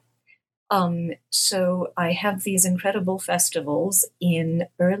folklore. So I have these incredible festivals in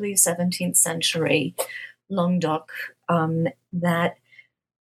early 17th century Languedoc that,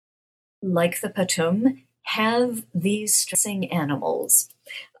 like the Patum, have these stressing animals.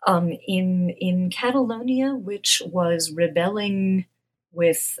 In Catalonia, which was rebelling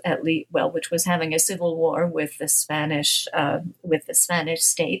with which was having a civil war with the Spanish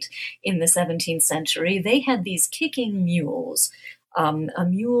state in the 17th century, they had these kicking mules. A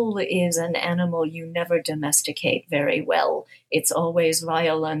mule is an animal you never domesticate very well. It's always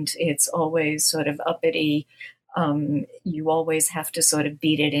violent. It's always sort of uppity. You always have to sort of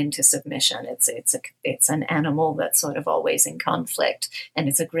beat it into submission. It's an animal that's sort of always in conflict, and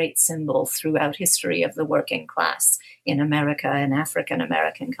it's a great symbol throughout history of the working class in America and African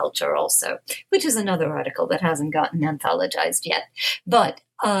American culture also, which is another article that hasn't gotten anthologized yet. But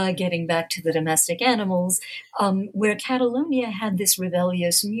getting back to the domestic animals, where Catalonia had this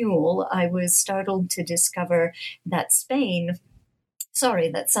rebellious mule, I was startled to discover that southern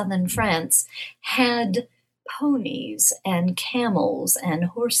France had ponies and camels and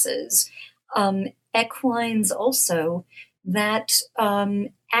horses, equines also, that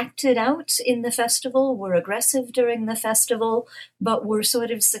acted out in the festival, were aggressive during the festival, but were sort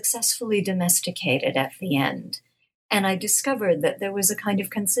of successfully domesticated at the end. And I discovered that there was a kind of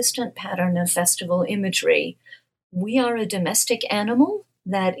consistent pattern of festival imagery. We are a domestic animal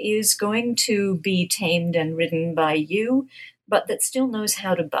that is going to be tamed and ridden by you, but that still knows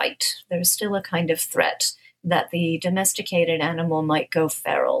how to bite. There's still a kind of threat that the domesticated animal might go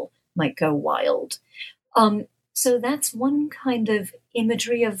feral, might go wild. So that's one kind of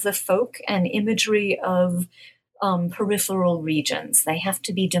imagery of the folk and imagery of peripheral regions. They have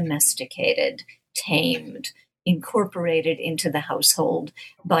to be domesticated, tamed, incorporated into the household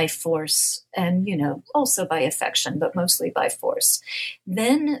by force and, also by affection, but mostly by force.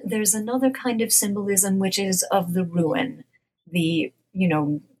 Then there's another kind of symbolism, which is of the ruin.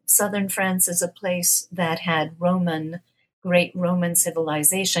 Southern France is a place that had great Roman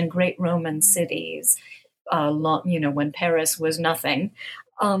civilization, great Roman cities, when Paris was nothing.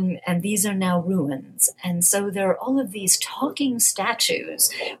 And these are now ruins. And so there are all of these talking statues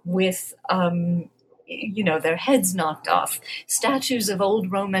with, their heads knocked off, statues of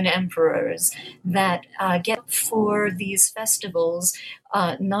old Roman emperors that get for these festivals,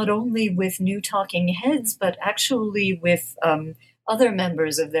 not only with new talking heads, but actually with other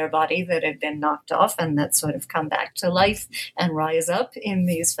members of their body that had been knocked off and that sort of come back to life and rise up in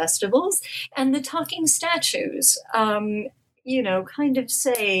these festivals. And the talking statues, kind of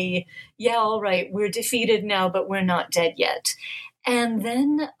say, yeah, all right, we're defeated now, but we're not dead yet. And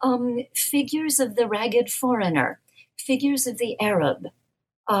then figures of the ragged foreigner, figures of the Arab,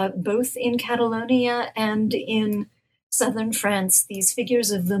 both in Catalonia and in southern France, these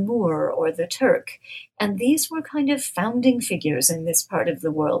figures of the Moor or the Turk. And these were kind of founding figures in this part of the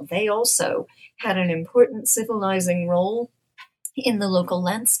world. They also had an important civilizing role in the local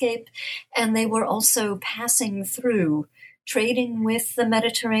landscape, and they were also passing through, trading with the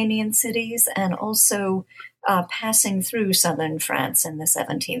Mediterranean cities, and also passing through southern France in the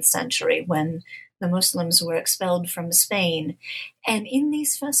 17th century when the Muslims were expelled from Spain. And in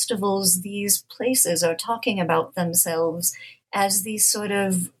these festivals, these places are talking about themselves as these sort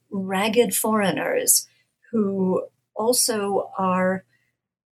of ragged foreigners who also are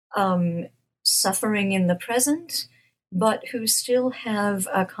suffering in the present, but who still have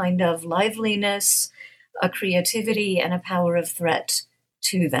a kind of liveliness, a creativity, and a power of threat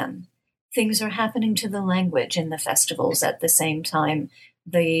to them. Things are happening to the language in the festivals at the same time.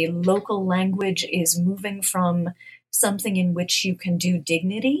 The local language is moving from something in which you can do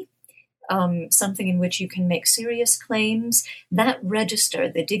dignity, something in which you can make serious claims. That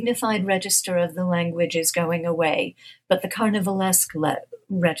register, the dignified register of the language, is going away, but the carnivalesque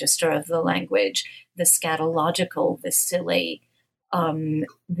register of the language, the scatological, the silly,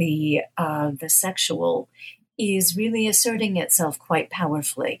 the sexual, is really asserting itself quite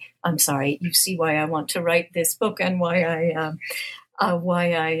powerfully. I'm sorry, you see why I want to write this book and why I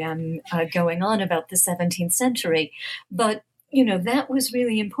am going on about the 17th century. But, that was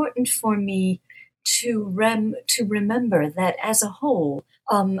really important for me to remember that as a whole,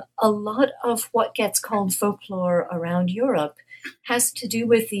 a lot of what gets called folklore around Europe has to do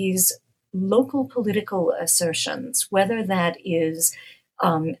with these local political assertions, whether that is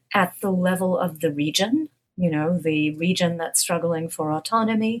at the level of the region, the region that's struggling for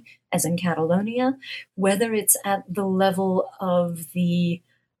autonomy, as in Catalonia, whether it's at the level of the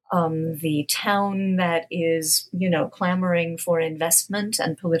town that is, clamoring for investment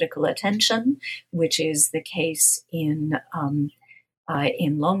and political attention, which is the case in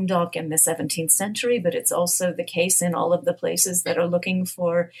in Languedoc in the 17th century, but it's also the case in all of the places that are looking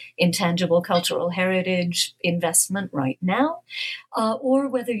for intangible cultural heritage investment right now, or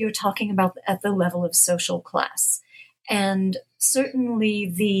whether you're talking about at the level of social class. And certainly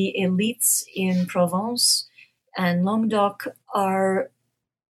the elites in Provence and Languedoc are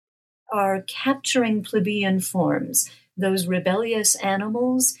capturing plebeian forms. Those rebellious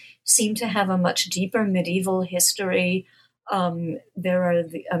animals seem to have a much deeper medieval history. There are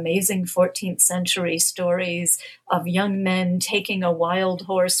the amazing 14th century stories of young men taking a wild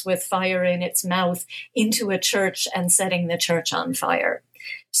horse with fire in its mouth into a church and setting the church on fire.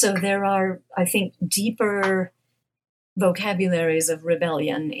 So there are, I think, deeper vocabularies of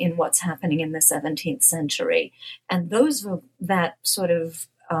rebellion in what's happening in the 17th century. And that sort of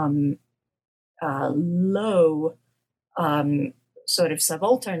low sort of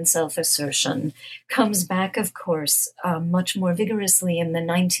subaltern self-assertion comes back, of course, much more vigorously in the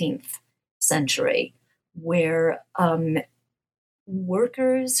 19th century, where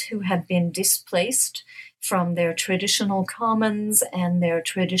workers who have been displaced from their traditional commons and their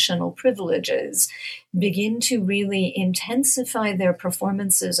traditional privileges begin to really intensify their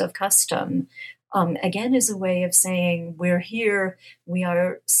performances of custom, again, as a way of saying, we're here, we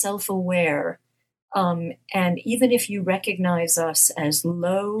are self-aware. And even if you recognize us as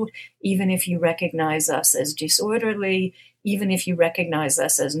low, even if you recognize us as disorderly, even if you recognize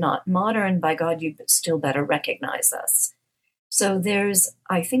us as not modern, by God, you still better recognize us. So there's,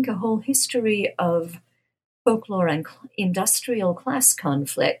 I think, a whole history of folklore and industrial class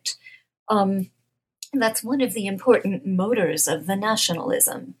conflict. That's one of the important motors of the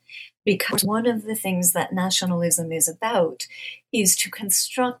nationalism, because one of the things that nationalism is about is to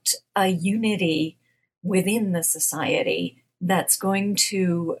construct a unity within the society that's going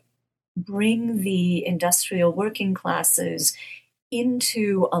to bring the industrial working classes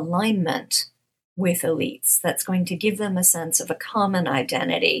into alignment with elites, that's going to give them a sense of a common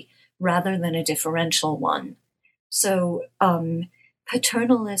identity rather than a differential one. So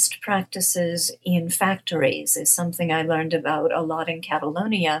paternalist practices in factories is something I learned about a lot in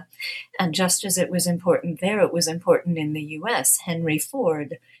Catalonia. And just as it was important there, it was important in the US. Henry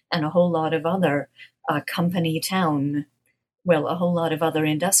Ford and a whole lot of other a whole lot of other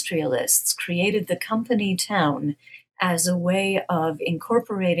industrialists created the company town as a way of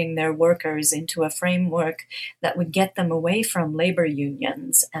incorporating their workers into a framework that would get them away from labor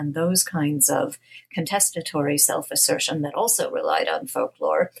unions and those kinds of contestatory self-assertion that also relied on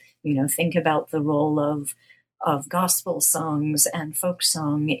folklore. Think about the role of gospel songs and folk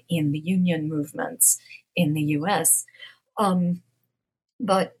song in the union movements in the US.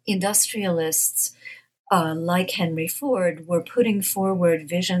 But industrialists like Henry Ford were putting forward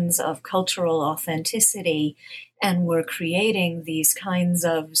visions of cultural authenticity and were creating these kinds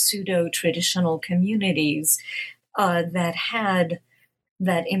of pseudo-traditional communities that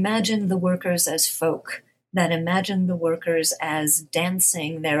imagined the workers as folk, that imagined the workers as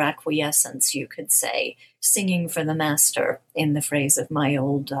dancing their acquiescence, you could say, singing for the master, in the phrase of my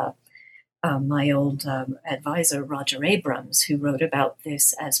old advisor, Roger Abrams, who wrote about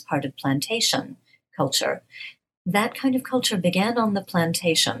this as part of plantation culture. That kind of culture began on the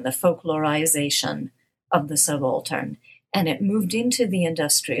plantation, the folklorization of the subaltern, and it moved into the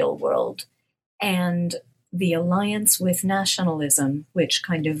industrial world. And the alliance with nationalism, which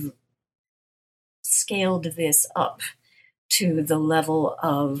kind of scaled this up to the level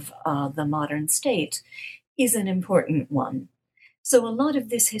of the modern state, is an important one. So a lot of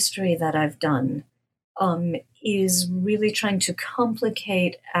this history that I've done is really trying to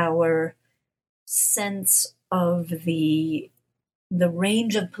complicate our sense of the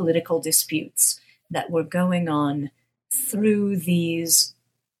range of political disputes that were going on through these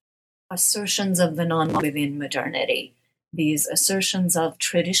assertions of the non within modernity, these assertions of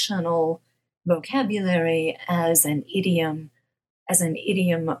traditional vocabulary as an idiom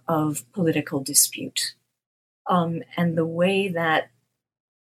of political dispute. And the way that,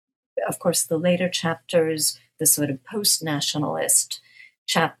 of course, the later chapters, the sort of post-nationalist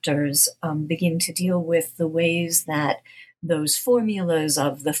chapters, begin to deal with the ways that those formulas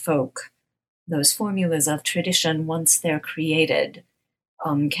of the folk, those formulas of tradition, once they're created,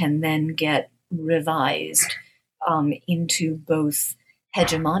 can then get revised into both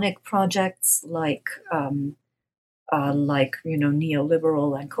hegemonic projects like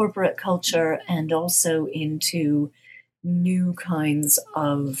neoliberal and corporate culture, and also into new kinds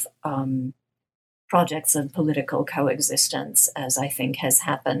of projects of political coexistence, as I think has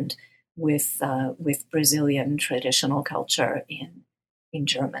happened with Brazilian traditional culture in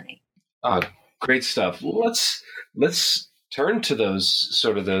Germany. Great stuff. Let's turn to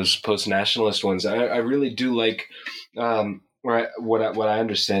those post-nationalist ones. I really do like what I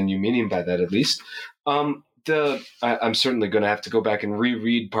understand you meaning by that, at least. I'm certainly going to have to go back and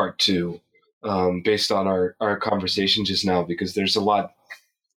reread part 2 based on our conversation just now, because there's a lot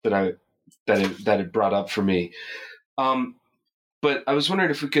that it brought up for me. But I was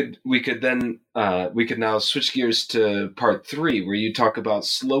wondering if we could now switch gears to part 3, where you talk about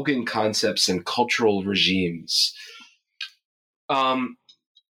slogan concepts and cultural regimes.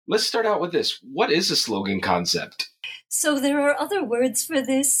 Let's start out with this. What is a slogan concept? So there are other words for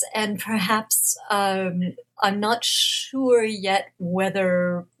this, and perhaps I'm not sure yet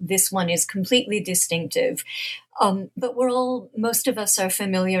whether this one is completely distinctive. But most of us are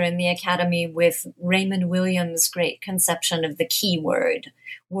familiar in the academy with Raymond Williams' great conception of the key word,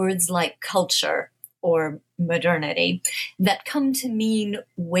 words like culture or modernity, that come to mean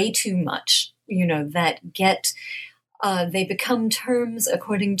way too much, that get... they become terms,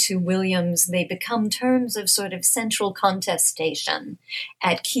 according to Williams, they become terms of sort of central contestation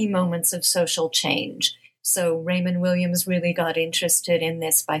at key moments of social change. So Raymond Williams really got interested in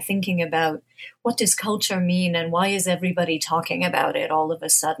this by thinking about what does culture mean and why is everybody talking about it all of a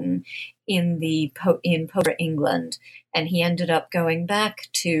sudden in post England. And he ended up going back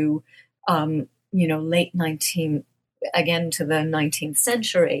to, late 19th, again to the 19th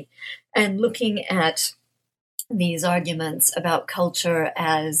century, and looking at these arguments about culture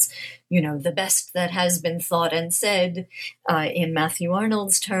as, the best that has been thought and said in Matthew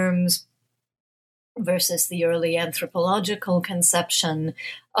Arnold's terms, versus the early anthropological conception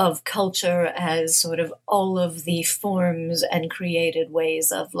of culture as sort of all of the forms and created ways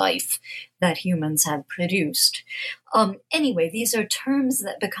of life that humans have produced. Anyway, these are terms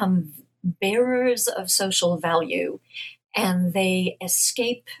that become bearers of social value, and they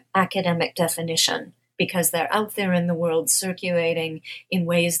escape academic definition, because they're out there in the world circulating in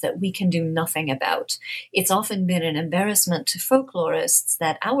ways that we can do nothing about. It's often been an embarrassment to folklorists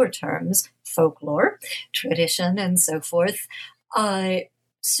that our terms, folklore, tradition, and so forth,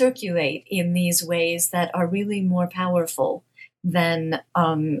 circulate in these ways that are really more powerful than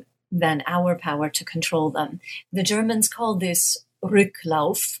our power to control them. The Germans call this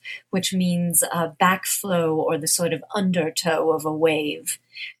Rücklauf, which means backflow or the sort of undertow of a wave.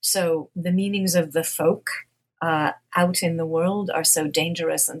 So the meanings of the folk out in the world are so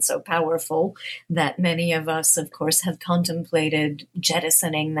dangerous and so powerful that many of us, of course, have contemplated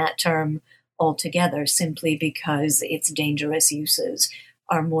jettisoning that term altogether, simply because its dangerous uses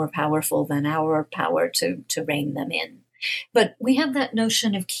are more powerful than our power to rein them in. But we have that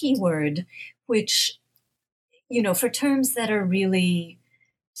notion of keyword, which, for terms that are really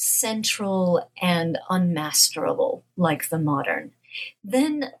central and unmasterable, like the modern.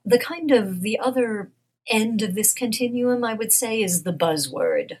 Then the other end of this continuum, I would say, is the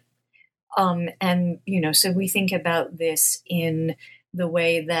buzzword. So we think about this in the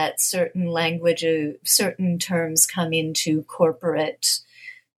way that certain terms come into corporate,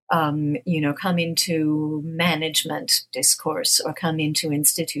 come into management discourse or come into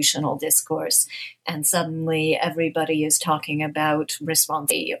institutional discourse. And suddenly everybody is talking about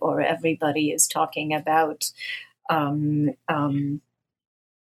responsibility, or everybody is talking about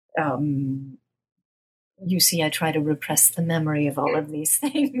you see, I try to repress the memory of all of these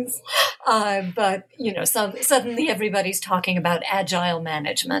things. But suddenly everybody's talking about agile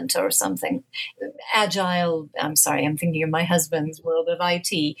management or something. I'm thinking of my husband's world of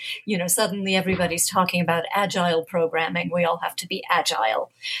IT. Suddenly everybody's talking about agile programming. We all have to be agile.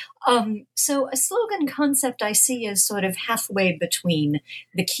 So a slogan concept I see as sort of halfway between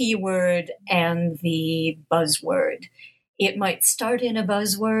the keyword and the buzzword. It might start in a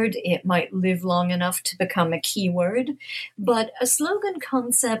buzzword, it might live long enough to become a keyword, but a slogan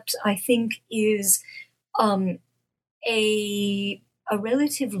concept, I think, is a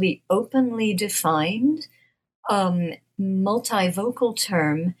relatively openly defined, multivocal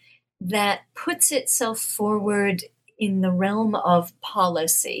term that puts itself forward in the realm of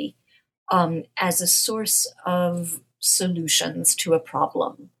policy as a source of solutions to a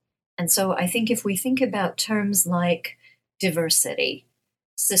problem. And so I think if we think about terms like diversity,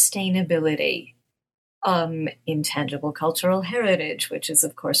 sustainability, intangible cultural heritage, which is,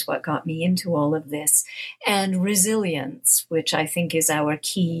 of course, what got me into all of this, and resilience, which I think is our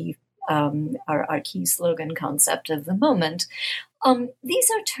key slogan concept of the moment.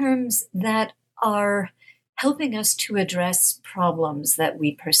 These are terms that are helping us to address problems that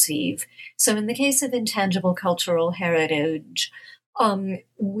we perceive. So in the case of intangible cultural heritage,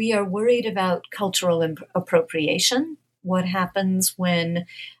 we are worried about cultural appropriation. What happens when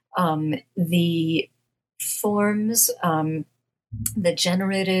the forms, the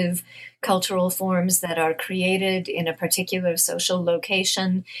generative cultural forms that are created in a particular social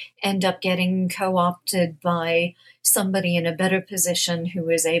location end up getting co-opted by somebody in a better position who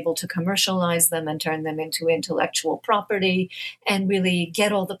is able to commercialize them and turn them into intellectual property and really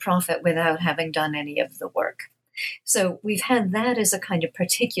get all the profit without having done any of the work. So we've had that as a kind of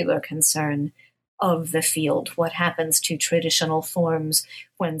particular concern of the field, what happens to traditional forms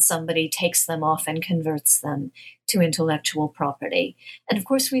when somebody takes them off and converts them to intellectual property. And of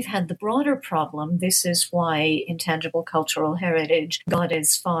course, we've had the broader problem. This is why intangible cultural heritage got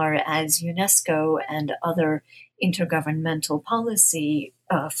as far as UNESCO and other intergovernmental policy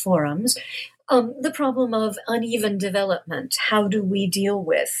forums. The problem of uneven development. How do we deal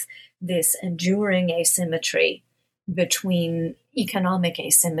with this enduring asymmetry between economic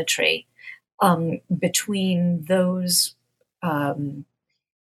asymmetry between those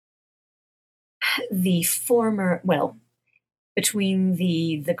between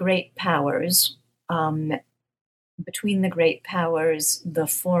the great powers, between the great powers, the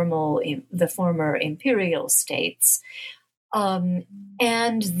former imperial states, and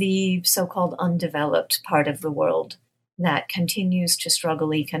the so-called undeveloped part of the world that continues to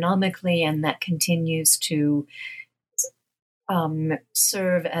struggle economically and that continues to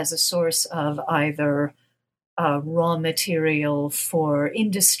serve as a source of either raw material for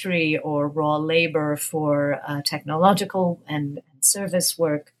industry or raw labor for technological and service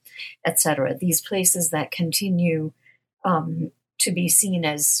work, etc. These places that continue to be seen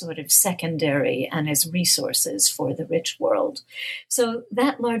as sort of secondary and as resources for the rich world. So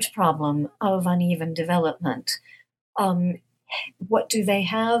that large problem of uneven development, what do they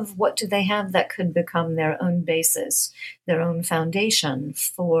have? What do they have that could become their own basis, their own foundation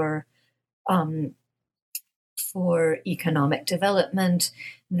for economic development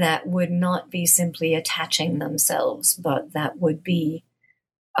that would not be simply attaching themselves, but that would be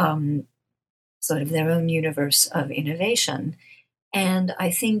sort of their own universe of innovation? And I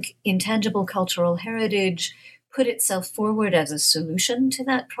think intangible cultural heritage put itself forward as a solution to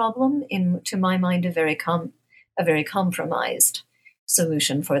that problem, to my mind, a very compromised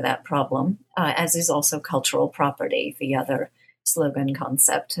solution for that problem, as is also cultural property, the other slogan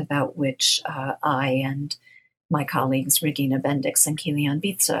concept about which I and my colleagues Regina Bendix and Kilian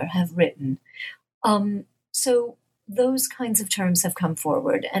Bitzer have written. So those kinds of terms have come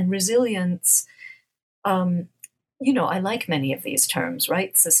forward, and resilience, I like many of these terms,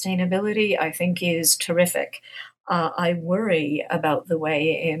 right? Sustainability, I think, is terrific. I worry about the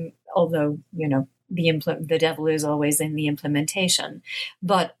way, although, the devil is always in the implementation.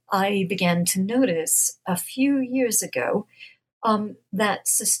 But I began to notice a few years ago that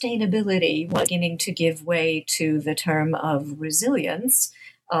sustainability was beginning to give way to the term of resilience,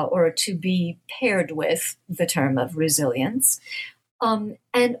 or to be paired with the term of resilience.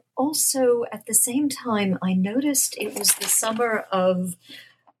 And also at the same time, I noticed it was the summer of,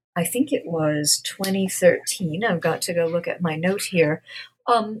 I think it was 2013. I've got to go look at my note here.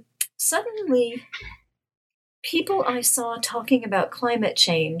 Suddenly, people I saw talking about climate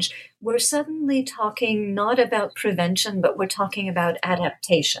change were suddenly talking not about prevention, but we're talking about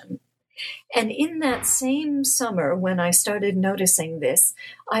adaptation. And in that same summer, when I started noticing this,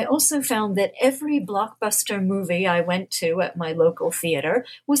 I also found that every blockbuster movie I went to at my local theater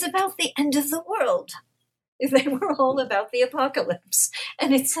was about the end of the world. They were all about the apocalypse.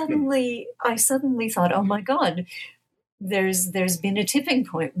 And I suddenly thought, oh my God, there's been a tipping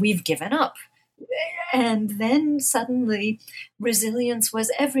point. We've given up. And then suddenly resilience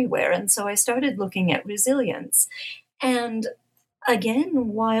was everywhere. And so I started looking at resilience. And again,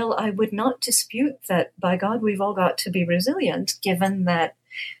 while I would not dispute that, by God, we've all got to be resilient, given that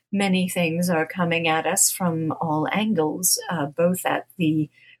many things are coming at us from all angles, both at the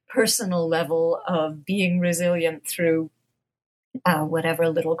personal level of being resilient through whatever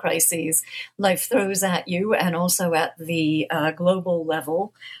little crises life throws at you, and also at the global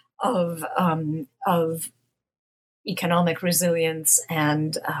level of economic resilience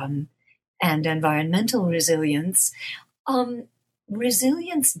and environmental resilience.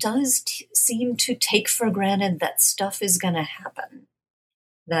 Resilience does seem to take for granted that stuff is going to happen.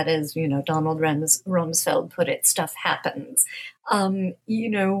 That is, Donald Rumsfeld put it, stuff happens.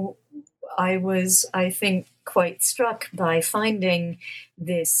 I was, I think, quite struck by finding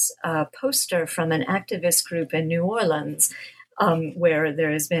this poster from an activist group in New Orleans where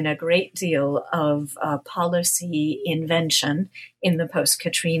there has been a great deal of policy invention in the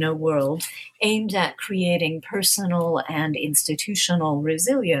post-Katrina world aimed at creating personal and institutional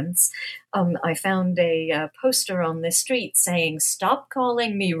resilience. I found a poster on the street saying, "Stop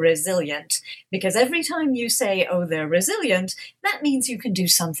calling me resilient, because every time you say, oh, they're resilient, that means you can do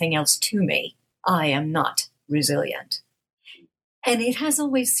something else to me. I am not resilient." And it has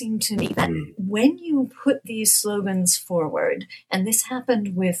always seemed to me that when you put these slogans forward, and this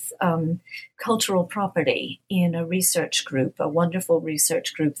happened with cultural property in a research group, a wonderful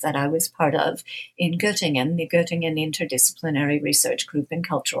research group that I was part of in Göttingen, the Göttingen Interdisciplinary Research Group in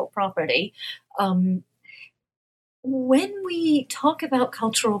Cultural Property. When we talk about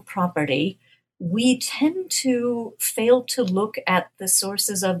cultural property, we tend to fail to look at the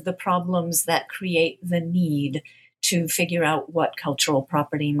sources of the problems that create the need to figure out what cultural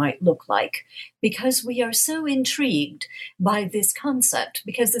property might look like, because we are so intrigued by this concept,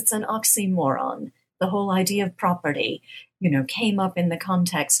 because it's an oxymoron. The whole idea of property, came up in the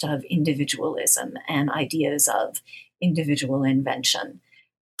context of individualism and ideas of individual invention.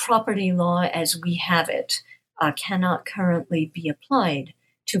 Property law as we have it cannot currently be applied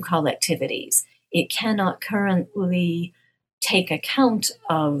to collectivities. It cannot currently take account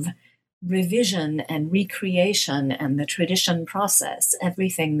of revision and recreation and the tradition process,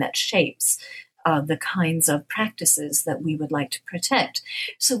 everything that shapes the kinds of practices that we would like to protect.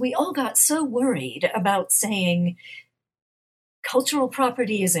 So we all got so worried about saying cultural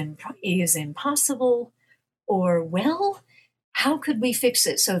property is impossible, or, well, how could we fix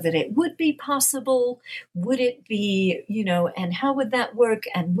it so that it would be possible? Would it be, and how would that work?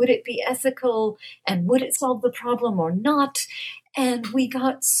 And would it be ethical? And would it solve the problem or not? And we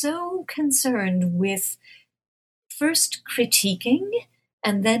got so concerned with first critiquing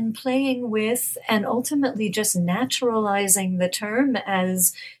and then playing with and ultimately just naturalizing the term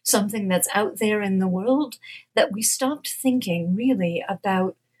as something that's out there in the world, that we stopped thinking really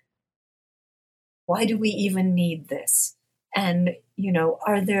about, why do we even need this? And,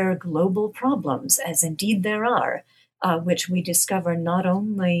 are there global problems, as indeed there are, which we discover not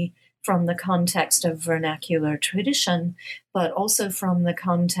only from the context of vernacular tradition, but also from the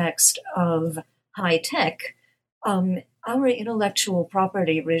context of high tech. Our intellectual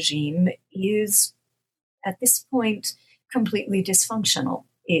property regime is, at this point, completely dysfunctional.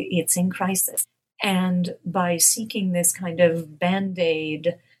 It's in crisis. And by seeking this kind of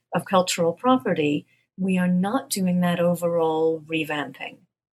band-aid of cultural property, we are not doing that overall revamping.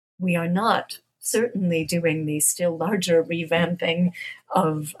 We are not certainly doing the still larger revamping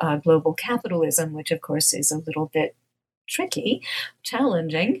of global capitalism, which of course is a little bit tricky,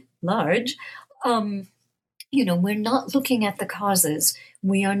 challenging, large. We're not looking at the causes.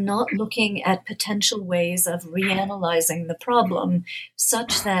 We are not looking at potential ways of reanalyzing the problem,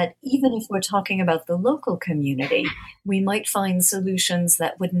 such that even if we're talking about the local community, we might find solutions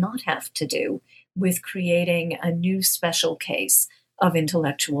that would not have to do with creating a new special case of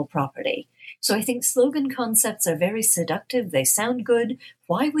intellectual property. So I think slogan concepts are very seductive. They sound good.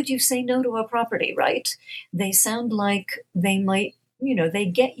 Why would you say no to a property right? They sound like they might, they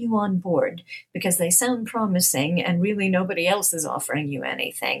get you on board because they sound promising and really nobody else is offering you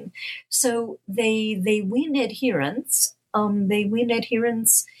anything. So they win adherence. They win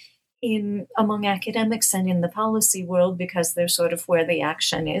adherence among academics and in the policy world because they're sort of where the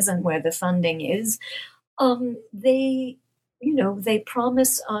action is and where the funding is. They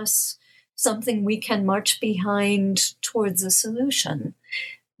promise us something we can march behind towards a solution.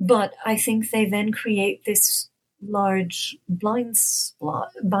 But I think they then create this large blind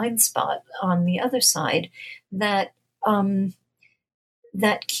spot on the other side that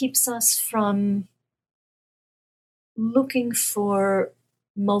keeps us from looking for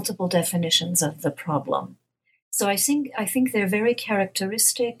multiple definitions of the problem. So I think they're very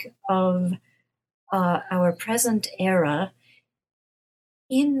characteristic of our present era,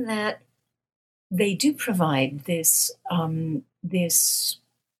 in that they do provide this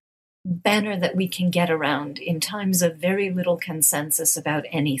banner that we can get around in times of very little consensus about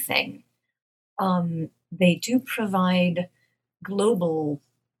anything. They do provide global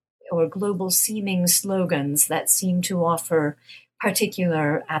seeming slogans that seem to offer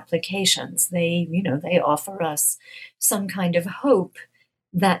particular applications. They offer us some kind of hope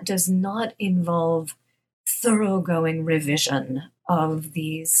that does not involve thoroughgoing revision of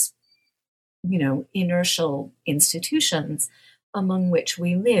these, inertial institutions among which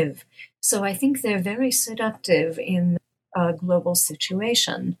we live. So I think they're very seductive in a global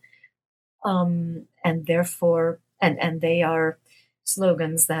situation. And therefore, and they are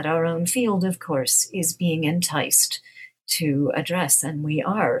slogans that our own field, of course, is being enticed to address, and we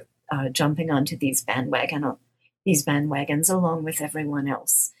are jumping onto these bandwagons along with everyone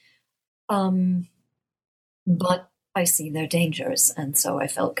else. But I see their dangers, and so I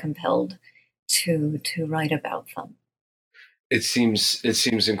felt compelled to write about them. It seems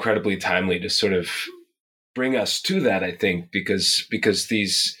incredibly timely to sort of bring us to that, I think, because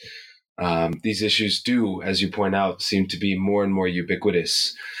these issues do, as you point out, seem to be more and more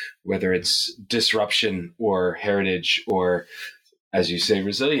ubiquitous, whether it's disruption or heritage or, as you say,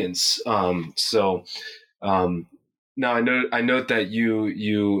 resilience. Now I note that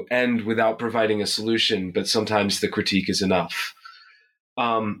you end without providing a solution, but sometimes the critique is enough.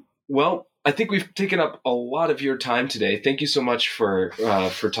 Well, I think we've taken up a lot of your time today. Thank you so much for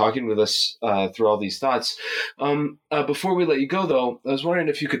talking with us through all these thoughts. Before we let you go, though, I was wondering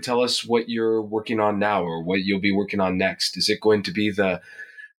if you could tell us what you're working on now, or what you'll be working on next. Is it going to be the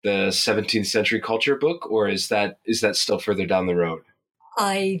 17th century culture book, or is that still further down the road?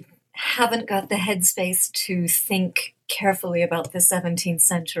 I haven't got the headspace to think carefully about the 17th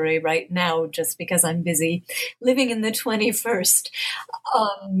century right now, just because I'm busy living in the 21st.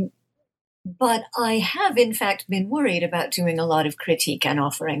 But I have, in fact, been worried about doing a lot of critique and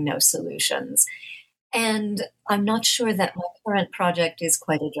offering no solutions. And I'm not sure that my current project is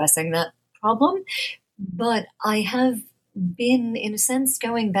quite addressing that problem, but I have been, in a sense,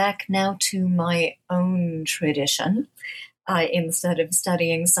 going back now to my own tradition instead of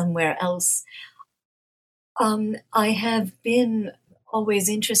studying somewhere else. I have been always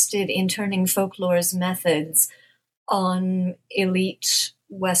interested in turning folklore's methods on elite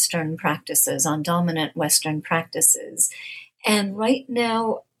Western practices, on dominant Western practices. And right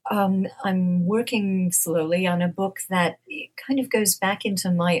now, I'm working slowly on a book that kind of goes back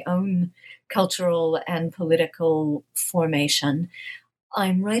into my own cultural and political formation.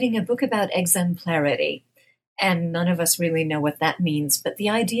 I'm writing a book about exemplarity, and none of us really know what that means. But the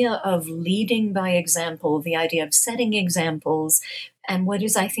idea of leading by example, the idea of setting examples, and what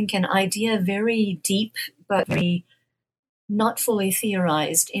is, I think, an idea very deep but very not fully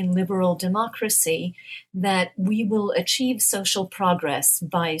theorized in liberal democracy, that we will achieve social progress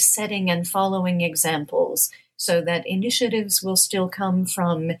by setting and following examples, so that initiatives will still come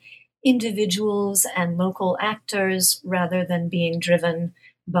from individuals and local actors rather than being driven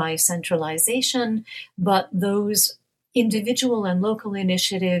by centralization, but those individual and local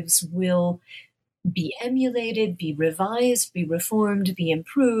initiatives will be emulated, be revised, be reformed, be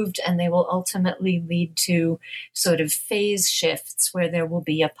improved, and they will ultimately lead to sort of phase shifts where there will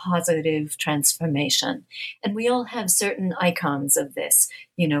be a positive transformation. And we all have certain icons of this.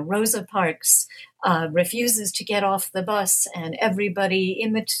 You know, Rosa Parks refuses to get off the bus, and everybody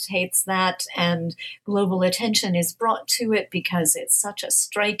imitates that, and global attention is brought to it because it's such a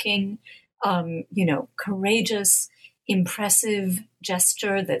striking, courageous, impressive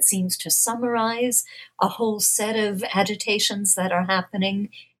gesture that seems to summarize a whole set of agitations that are happening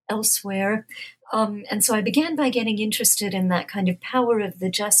elsewhere. And so I began by getting interested in that kind of power of the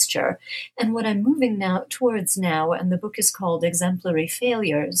gesture. And what I'm moving towards now, and the book is called Exemplary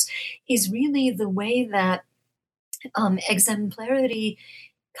Failures, is really the way that exemplarity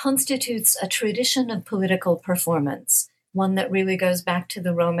constitutes a tradition of political performance, one that really goes back to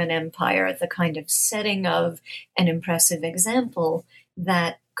the Roman Empire, the kind of setting of an impressive example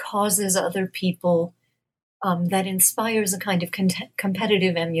that causes other people, that inspires a kind of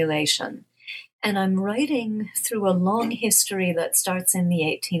competitive emulation. And I'm writing through a long history that starts in the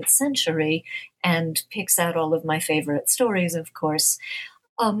 18th century and picks out all of my favorite stories, of course,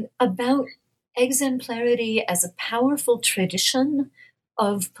 about exemplarity as a powerful tradition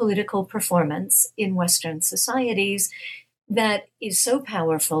of political performance in Western societies that is so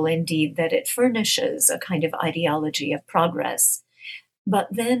powerful indeed that it furnishes a kind of ideology of progress. But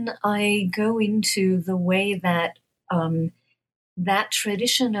then I go into the way that that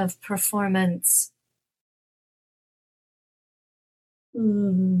tradition of performance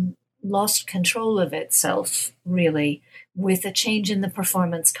lost control of itself, really, with a change in the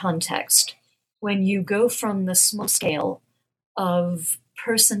performance context. When you go from the small scale of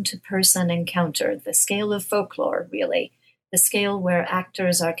person-to-person encounter, the scale of folklore, really, the scale where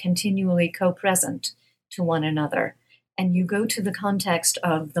actors are continually co-present to one another, and you go to the context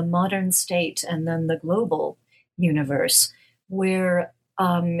of the modern state and then the global universe, where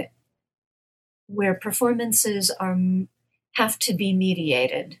performances have to be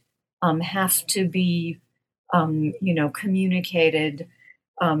mediated, have to be communicated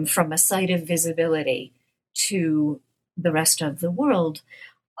from a site of visibility to the rest of the world.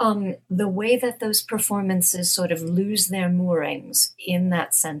 The way that those performances sort of lose their moorings in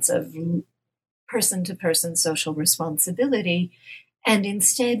that sense of person-to-person social responsibility. And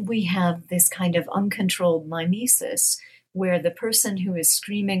instead, we have this kind of uncontrolled mimesis where the person who is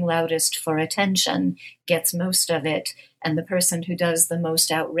screaming loudest for attention gets most of it, and the person who does the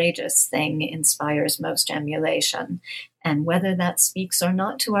most outrageous thing inspires most emulation. And whether that speaks or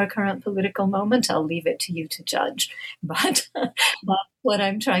not to our current political moment, I'll leave it to you to judge. But that's what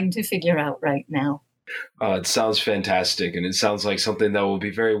I'm trying to figure out right now. It sounds fantastic, and it sounds like something that will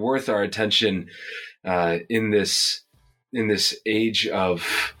be very worth our attention in this age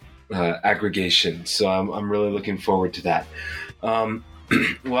of aggregation. So I'm really looking forward to that.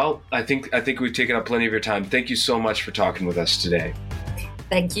 Well, I think we've taken up plenty of your time. Thank you so much for talking with us today.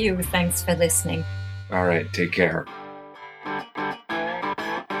 Thank you. Thanks for listening. All right. Take care.